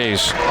count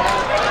stays.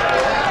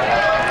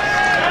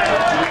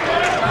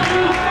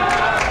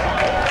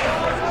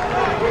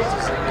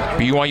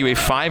 BYU a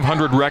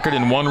 500 record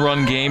in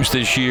one-run games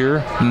this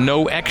year.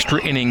 No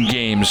extra inning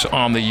games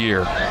on the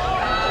year.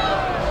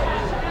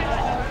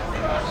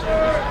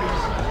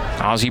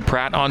 Ozzie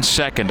Pratt on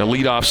second, a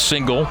leadoff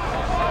single.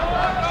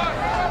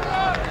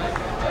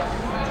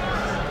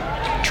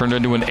 Turned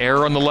into an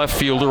error on the left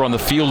fielder on the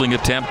fielding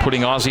attempt,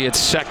 putting Ozzie at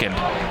second.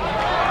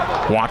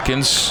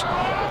 Watkins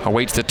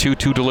awaits the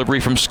 2-2 delivery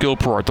from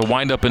Skillport. The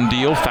windup and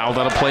deal, fouled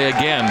out of play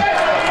again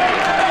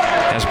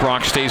as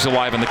Brock stays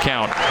alive in the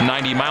count.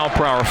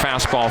 90-mile-per-hour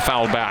fastball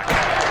fouled back.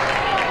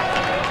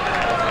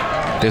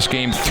 This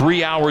game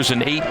 3 hours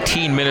and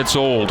 18 minutes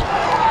old.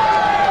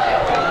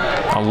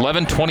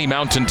 11:20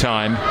 Mountain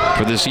Time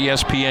for this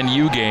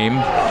ESPNU game,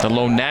 the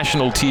lone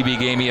national TV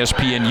game,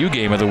 ESPNU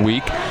game of the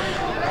week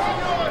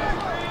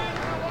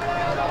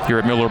here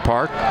at Miller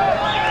Park.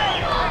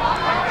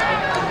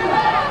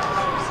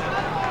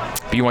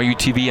 BYU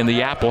TV and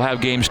the app will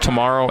have games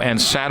tomorrow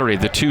and Saturday.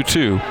 The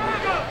 2-2.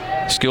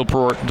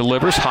 Skillport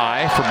delivers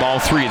high for ball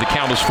 3. The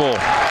count is full.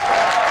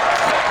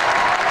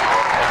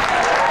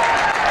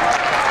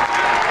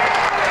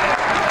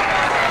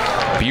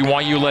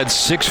 BYU led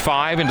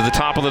 6-5 into the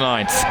top of the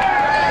ninth.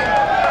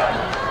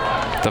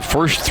 The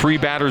first 3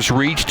 batters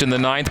reached in the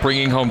ninth,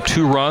 bringing home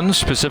 2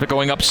 runs. Pacific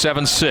going up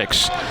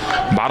 7-6.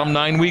 Bottom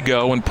 9 we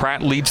go, and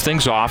Pratt leads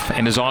things off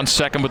and is on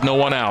second with no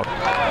one out.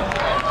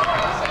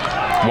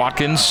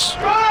 Watkins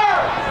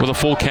with a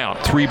full count.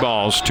 3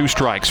 balls, 2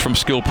 strikes from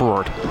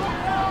Skillport.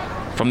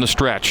 From the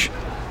stretch.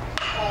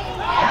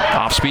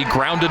 Off speed,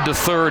 grounded to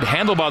third,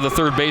 handled by the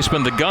third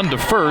baseman, the gun to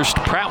first.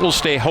 Pratt will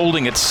stay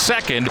holding at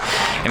second,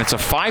 and it's a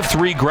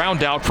 5-3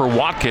 ground out for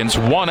Watkins,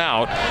 1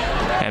 out,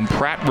 and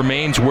Pratt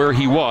remains where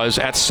he was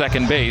at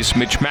second base.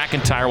 Mitch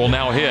McIntyre will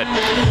now hit.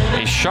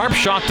 A sharp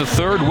shot to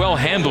third, well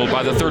handled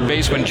by the third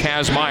baseman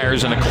Chaz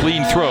Myers, and a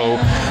clean throw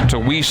to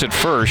Weiss at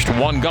first.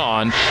 1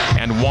 gone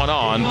and 1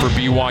 on for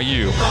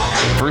BYU.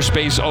 First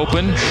base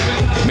open,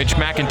 Mitch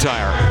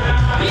McIntyre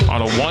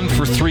on a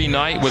 1-for-3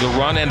 night with a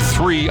run and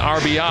 3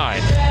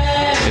 RBI.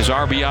 His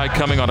RBI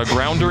coming on a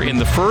grounder in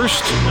the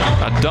first,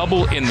 a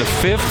double in the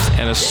 5th,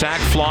 and a sac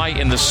fly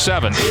in the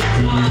 7th.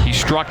 He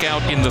struck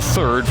out in the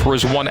 3rd for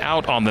his 1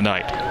 out on the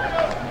night.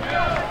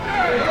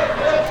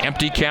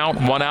 Empty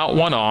count, 1 out,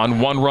 1 on,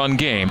 1-run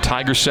game.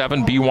 Tiger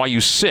 7,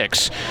 BYU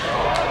 6.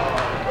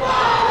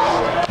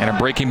 And a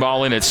breaking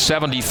ball in at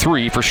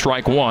 73 for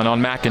strike 1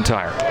 on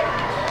McIntyre.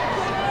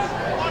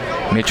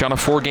 Mitch on a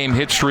 4-game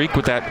hit streak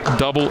with that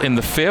double in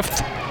the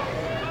 5th.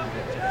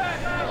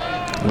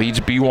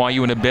 Leads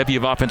BYU in a bevy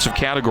of offensive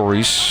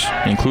categories,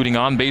 including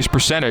on-base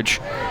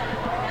percentage.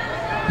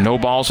 No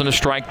balls and a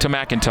strike to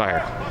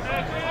McIntyre.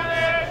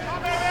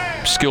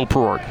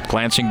 Skillport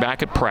glancing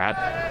back at Pratt.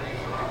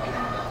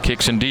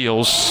 Kicks and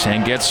deals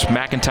and gets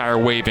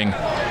McIntyre waving.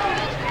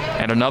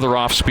 And another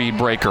off-speed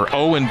breaker.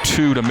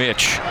 0-2 to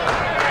Mitch.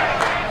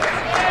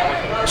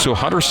 So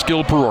Hunter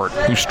Skillport,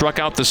 who struck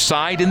out the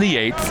side in the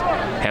 8th,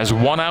 has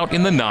 1 out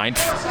in the 9th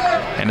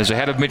and is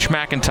ahead of Mitch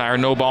McIntyre.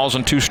 No balls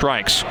and 2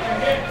 strikes.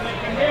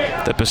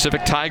 The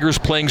Pacific Tigers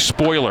playing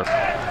spoiler,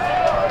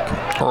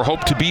 or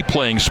hope to be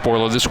playing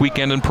spoiler this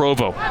weekend in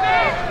Provo.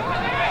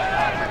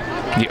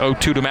 The 0-2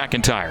 to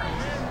McIntyre.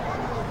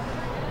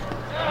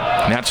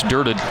 And that's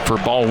dirted for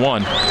ball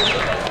 1.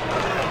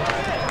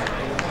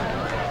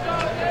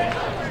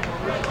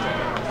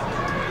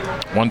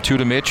 One-two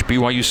to Mitch,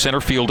 BYU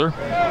center fielder.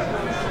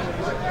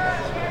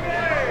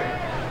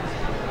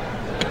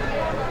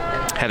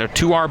 Had a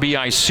 2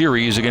 RBI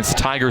series against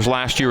the Tigers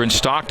last year in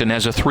Stockton,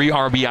 has a 3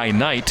 RBI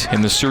night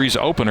in the series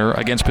opener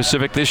against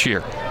Pacific this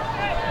year.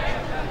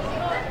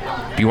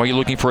 BYU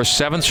looking for a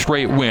 7th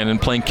straight win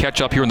and playing catch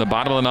up here in the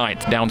bottom of the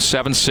 9th, down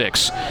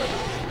 7-6.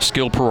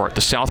 Skillport,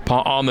 the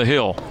southpaw on the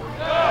hill.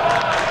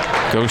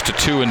 Goes to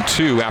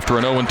 2-2 after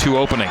an 0-2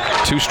 opening.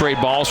 2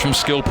 straight balls from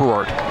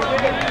Skillport.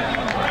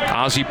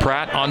 Ozzie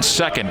Pratt on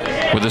second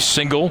with a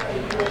single.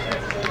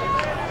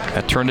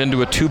 That turned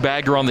into a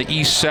 2-bagger on the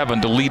East 7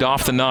 to lead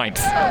off the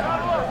 9th.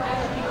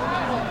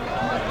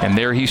 And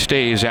there he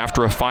stays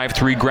after a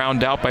 5-3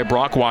 ground out by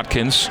Brock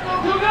Watkins.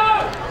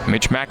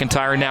 Mitch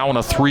McIntyre now on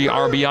a 3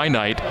 RBI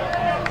night.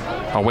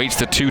 Awaits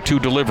the 2-2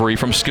 delivery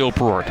from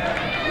Skillport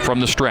from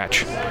the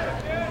stretch.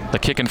 The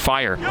kick and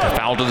fire. The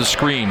foul to the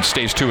screen.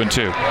 Stays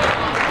 2-2.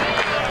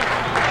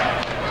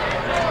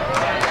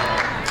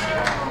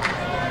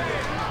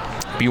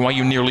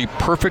 BYU nearly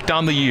perfect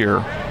on the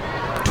year.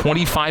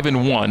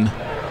 25-1.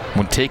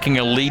 When taking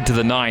a lead to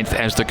the 9th,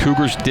 as the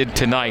Cougars did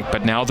tonight,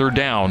 but now they're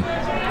down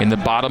in the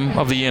bottom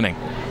of the inning.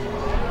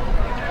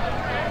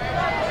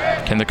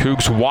 Can the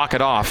Cougs walk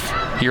it off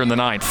here in the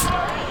 9th?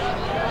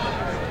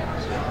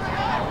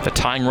 The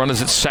tying run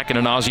is at second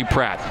in Ozzie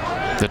Pratt.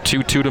 The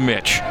 2-2 to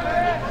Mitch.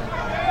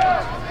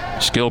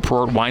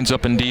 Skillport winds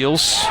up and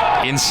deals.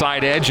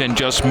 Inside edge and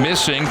just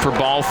missing for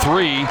ball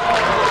 3.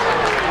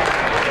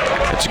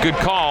 It's a good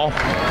call.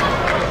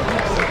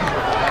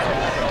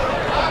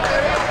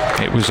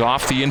 It was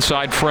off the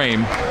inside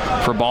frame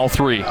for ball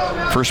 3.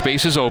 First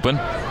base is open.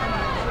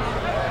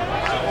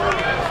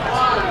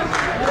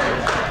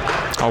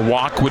 A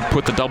walk would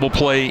put the double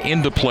play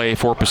into play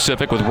for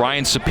Pacific with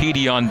Ryan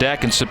Sapedi on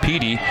deck, and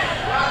Sapedi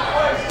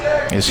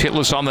is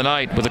hitless on the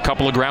night with a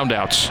couple of ground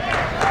outs.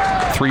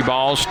 3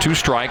 balls, 2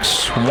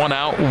 strikes, 1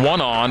 out,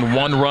 1 on,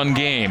 1-run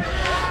game.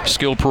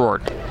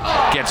 Skilport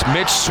gets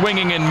Mitch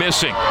swinging and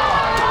missing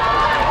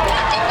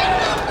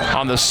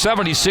on the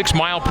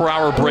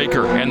 76-mile-per-hour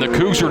breaker, and the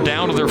Cougs are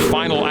down to their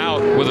final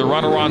out with a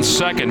runner on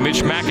second.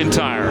 Mitch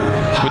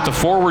McIntyre with the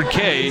forward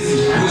K,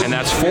 and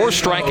that's 4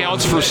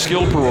 strikeouts for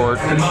Skilport.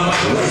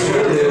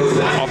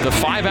 Of the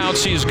 5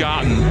 outs he's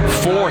gotten,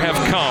 4 have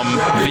come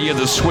via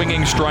the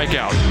swinging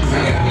strikeout.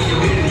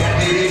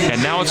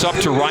 And now it's up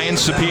to Ryan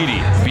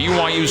Sapedi,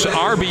 BYU's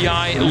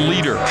RBI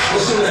leader.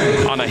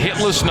 On a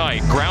hitless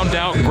night, ground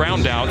out,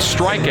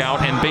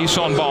 strikeout, and base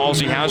on balls.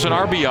 He has an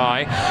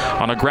RBI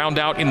on a ground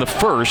out in the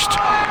first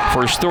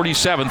for his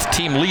 37th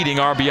team-leading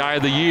RBI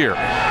of the year.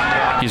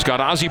 He's got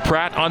Ozzie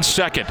Pratt on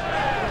second.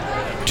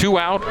 2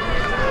 out,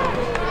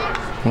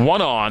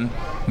 1 on,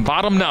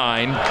 bottom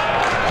 9,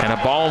 and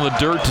a ball in the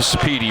dirt to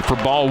Sapedi for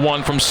ball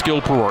 1 from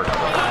Skilport.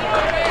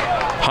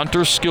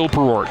 Hunter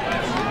Skilport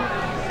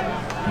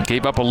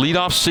gave up a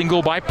leadoff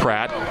single by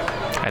Pratt.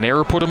 An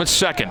error put him at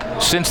second.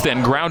 Since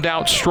then, ground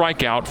out,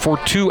 strikeout for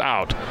 2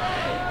 out.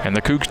 And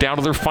the Cougs down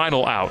to their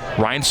final out.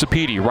 Ryan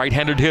Sapedi,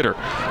 right-handed hitter.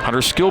 Hunter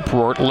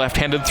Skilport,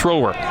 left-handed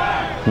thrower.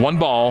 1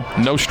 ball,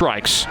 no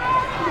strikes.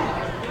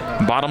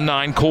 Bottom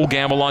 9, Cole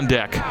Gamble on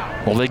deck.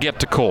 Well, they get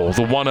to Cole,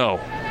 the 1-0.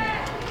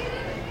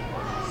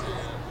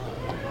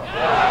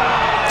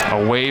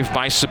 A wave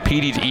by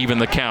Sapedi to even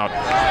the count.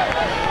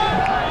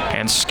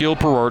 And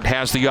Skilport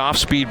has the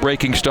off-speed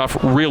breaking stuff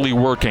really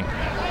working.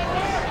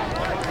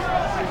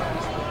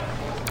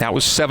 That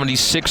was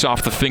 76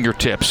 off the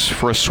fingertips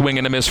for a swing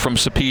and a miss from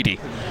Sapedi.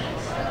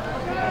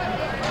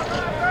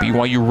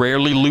 BYU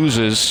rarely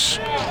loses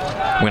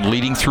when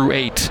leading through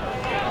 8.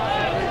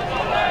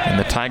 And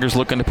the Tigers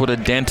looking to put a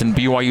dent in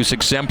BYU's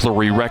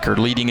exemplary record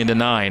leading into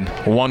 9.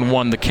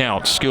 1-1 the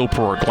count.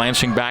 Skilport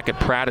glancing back at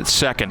Pratt at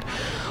second.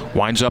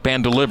 Winds up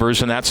and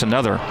delivers, and that's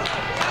another.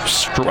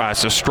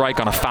 It's a strike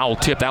on a foul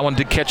tip. That one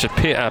did catch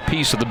a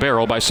piece of the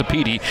barrel by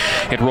Sapedi.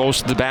 It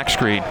rolls to the back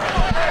screen.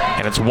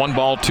 And it's 1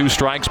 ball, 2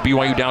 strikes.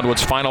 BYU down to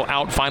its final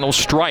out, final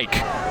strike.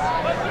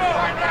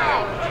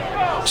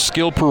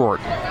 Skilport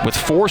with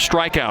 4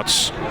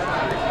 strikeouts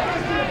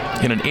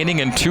in an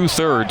inning and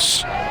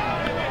 2/3.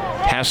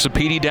 Has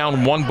Sapedi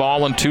down 1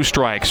 ball and 2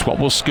 strikes. What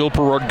will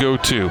Skilport go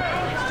to?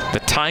 The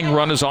tying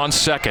run is on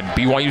second.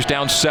 BYU's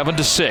down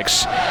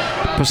 7-6.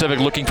 Pacific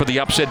looking for the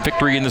upset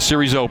victory in the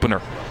series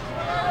opener.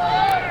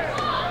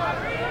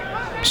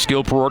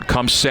 Skilport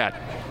comes set.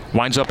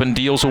 Winds up and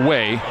deals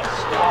away.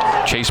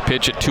 Chase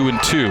pitch at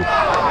 2-2.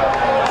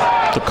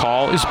 The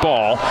call is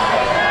ball.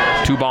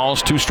 2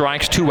 balls, 2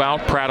 strikes, 2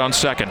 out. Pratt on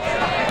second.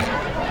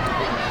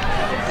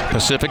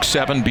 Pacific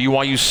 7,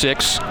 BYU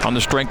 6 on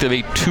the strength of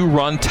a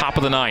 2-run top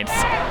of the 9th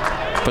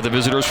for the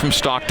visitors from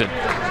Stockton.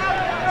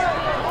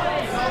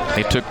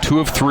 They took 2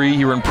 of 3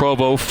 here in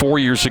Provo 4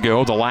 years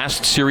ago. The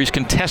last series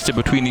contested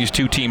between these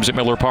 2 teams at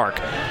Miller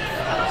Park.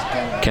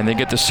 Can they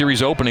get the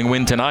series opening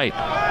win tonight?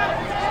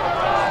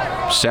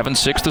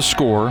 7-6 the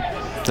score.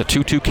 The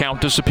 2-2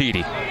 count to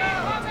Sapedi.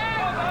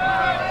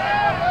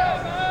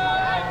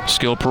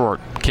 Skilport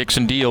kicks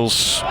and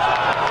deals.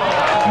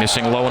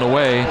 Missing low and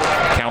away.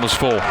 Count is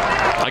full.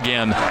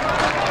 Again.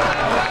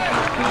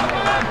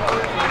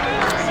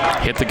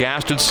 Hit the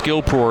gas to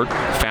Skilport.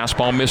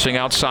 Fastball missing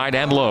outside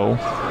and low.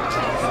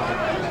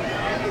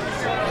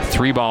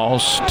 3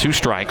 balls, 2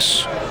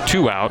 strikes,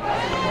 2 out.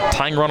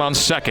 Tying run on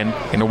second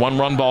in a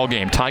 1-run ball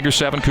game. Tigers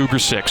 7,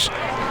 Cougars 6.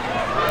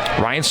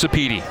 Ryan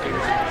Sapedi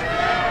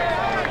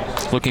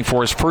looking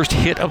for his first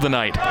hit of the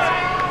night.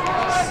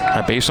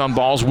 A base on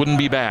balls wouldn't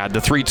be bad. The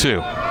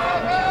 3-2.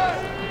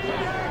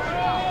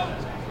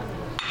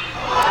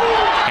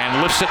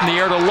 And lifts it in the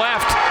air to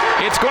left.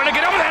 It's going to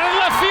get over there to the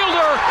left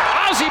fielder.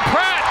 Ozzie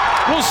Pratt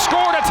will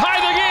score to tie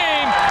the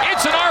game.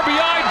 It's an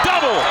RBI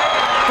double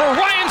for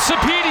Ryan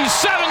Sapedi.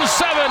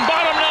 7-7,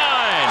 bottom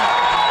 9.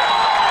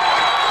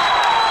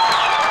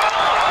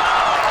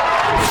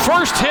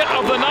 First hit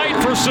of the night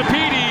for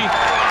Sapedi.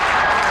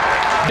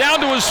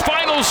 Down to his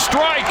final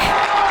strike.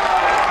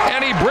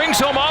 And he brings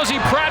home Ozzie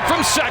Pratt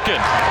from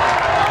second.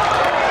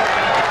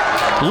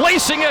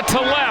 Lacing it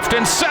to left,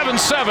 and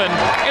 7-7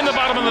 in the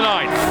bottom of the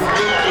 9th.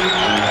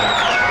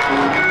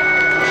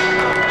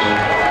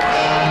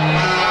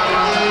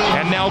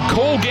 And now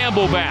Cole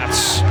Gamble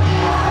bats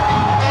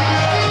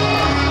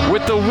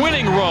with the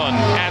winning run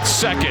at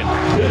second.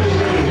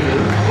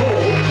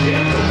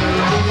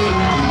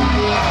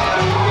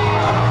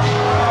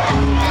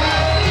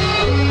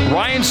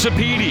 Ryan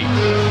Sapedi,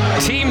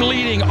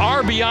 team-leading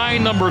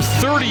RBI number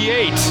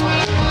 38.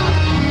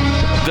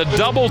 The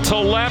double to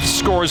left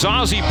scores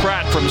Ozzie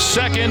Pratt from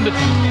second,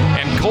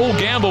 and Cole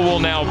Gamble will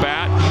now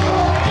bat.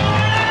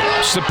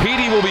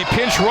 Sapedi will be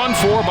pinch run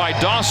for by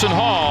Dawson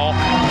Hall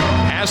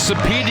as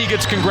Sapedi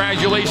gets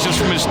congratulations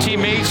from his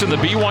teammates in the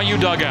BYU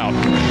dugout.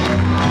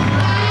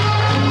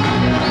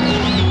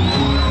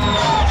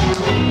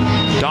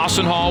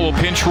 Dawson Hall will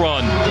pinch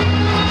run,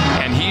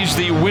 and he sees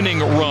the winning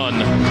run.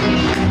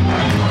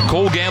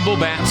 Cole Gamble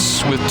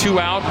bats with 2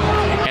 out,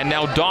 and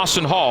now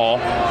Dawson Hall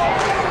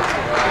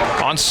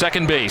on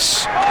second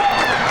base.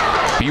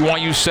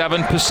 BYU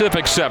 7,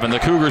 Pacific 7. The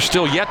Cougars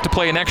still yet to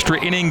play an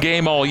extra inning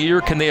game all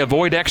year. Can they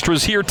avoid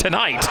extras here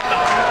tonight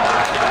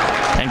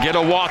and get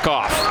a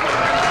walk-off?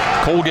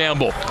 Cole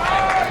Gamble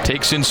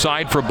takes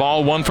inside for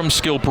ball 1 from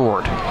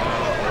Skilport.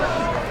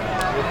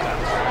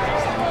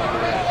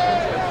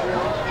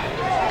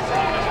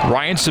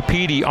 Ryan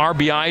Sapedi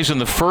RBIs in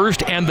the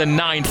first and the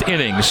 9th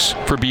innings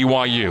for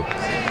BYU.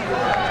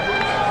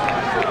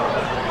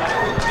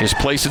 His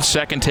place at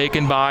second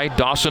taken by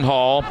Dawson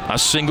Hall. A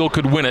single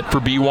could win it for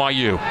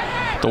BYU.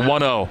 The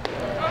 1-0.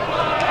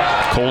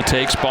 Cole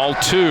takes ball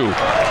 2.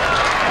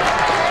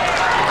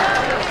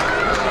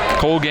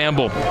 Cole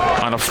Gamble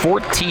on a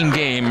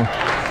 14-game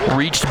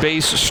reached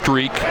base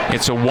streak.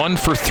 It's a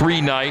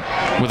 1-for-3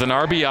 night with an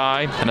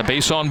RBI and a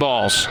base on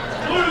balls.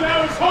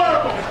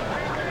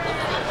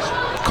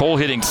 Cole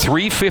hitting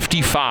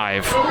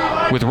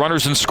 .355 with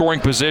runners in scoring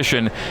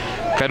position,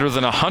 better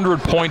than 100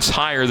 points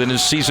higher than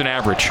his season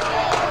average.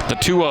 The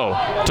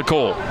 2-0 to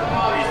Cole.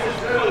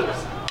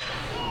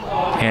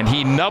 And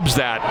he nubs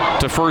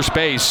that to first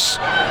base.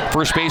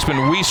 First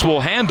baseman Weiss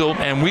will handle,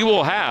 and we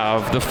will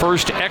have the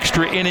first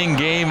extra inning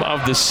game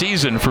of the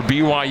season for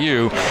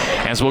BYU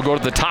as we'll go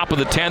to the top of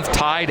the 10th,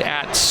 tied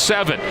at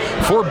 7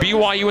 for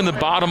BYU in the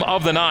bottom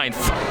of the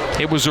 9th.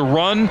 It was a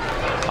run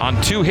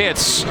on 2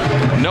 hits,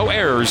 no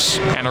errors,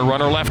 and a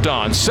runner left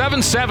on.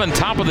 7-7,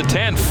 top of the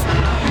 10th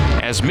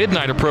as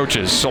midnight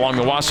approaches along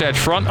the Wasatch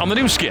Front on the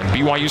new skin,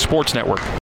 BYU Sports Network.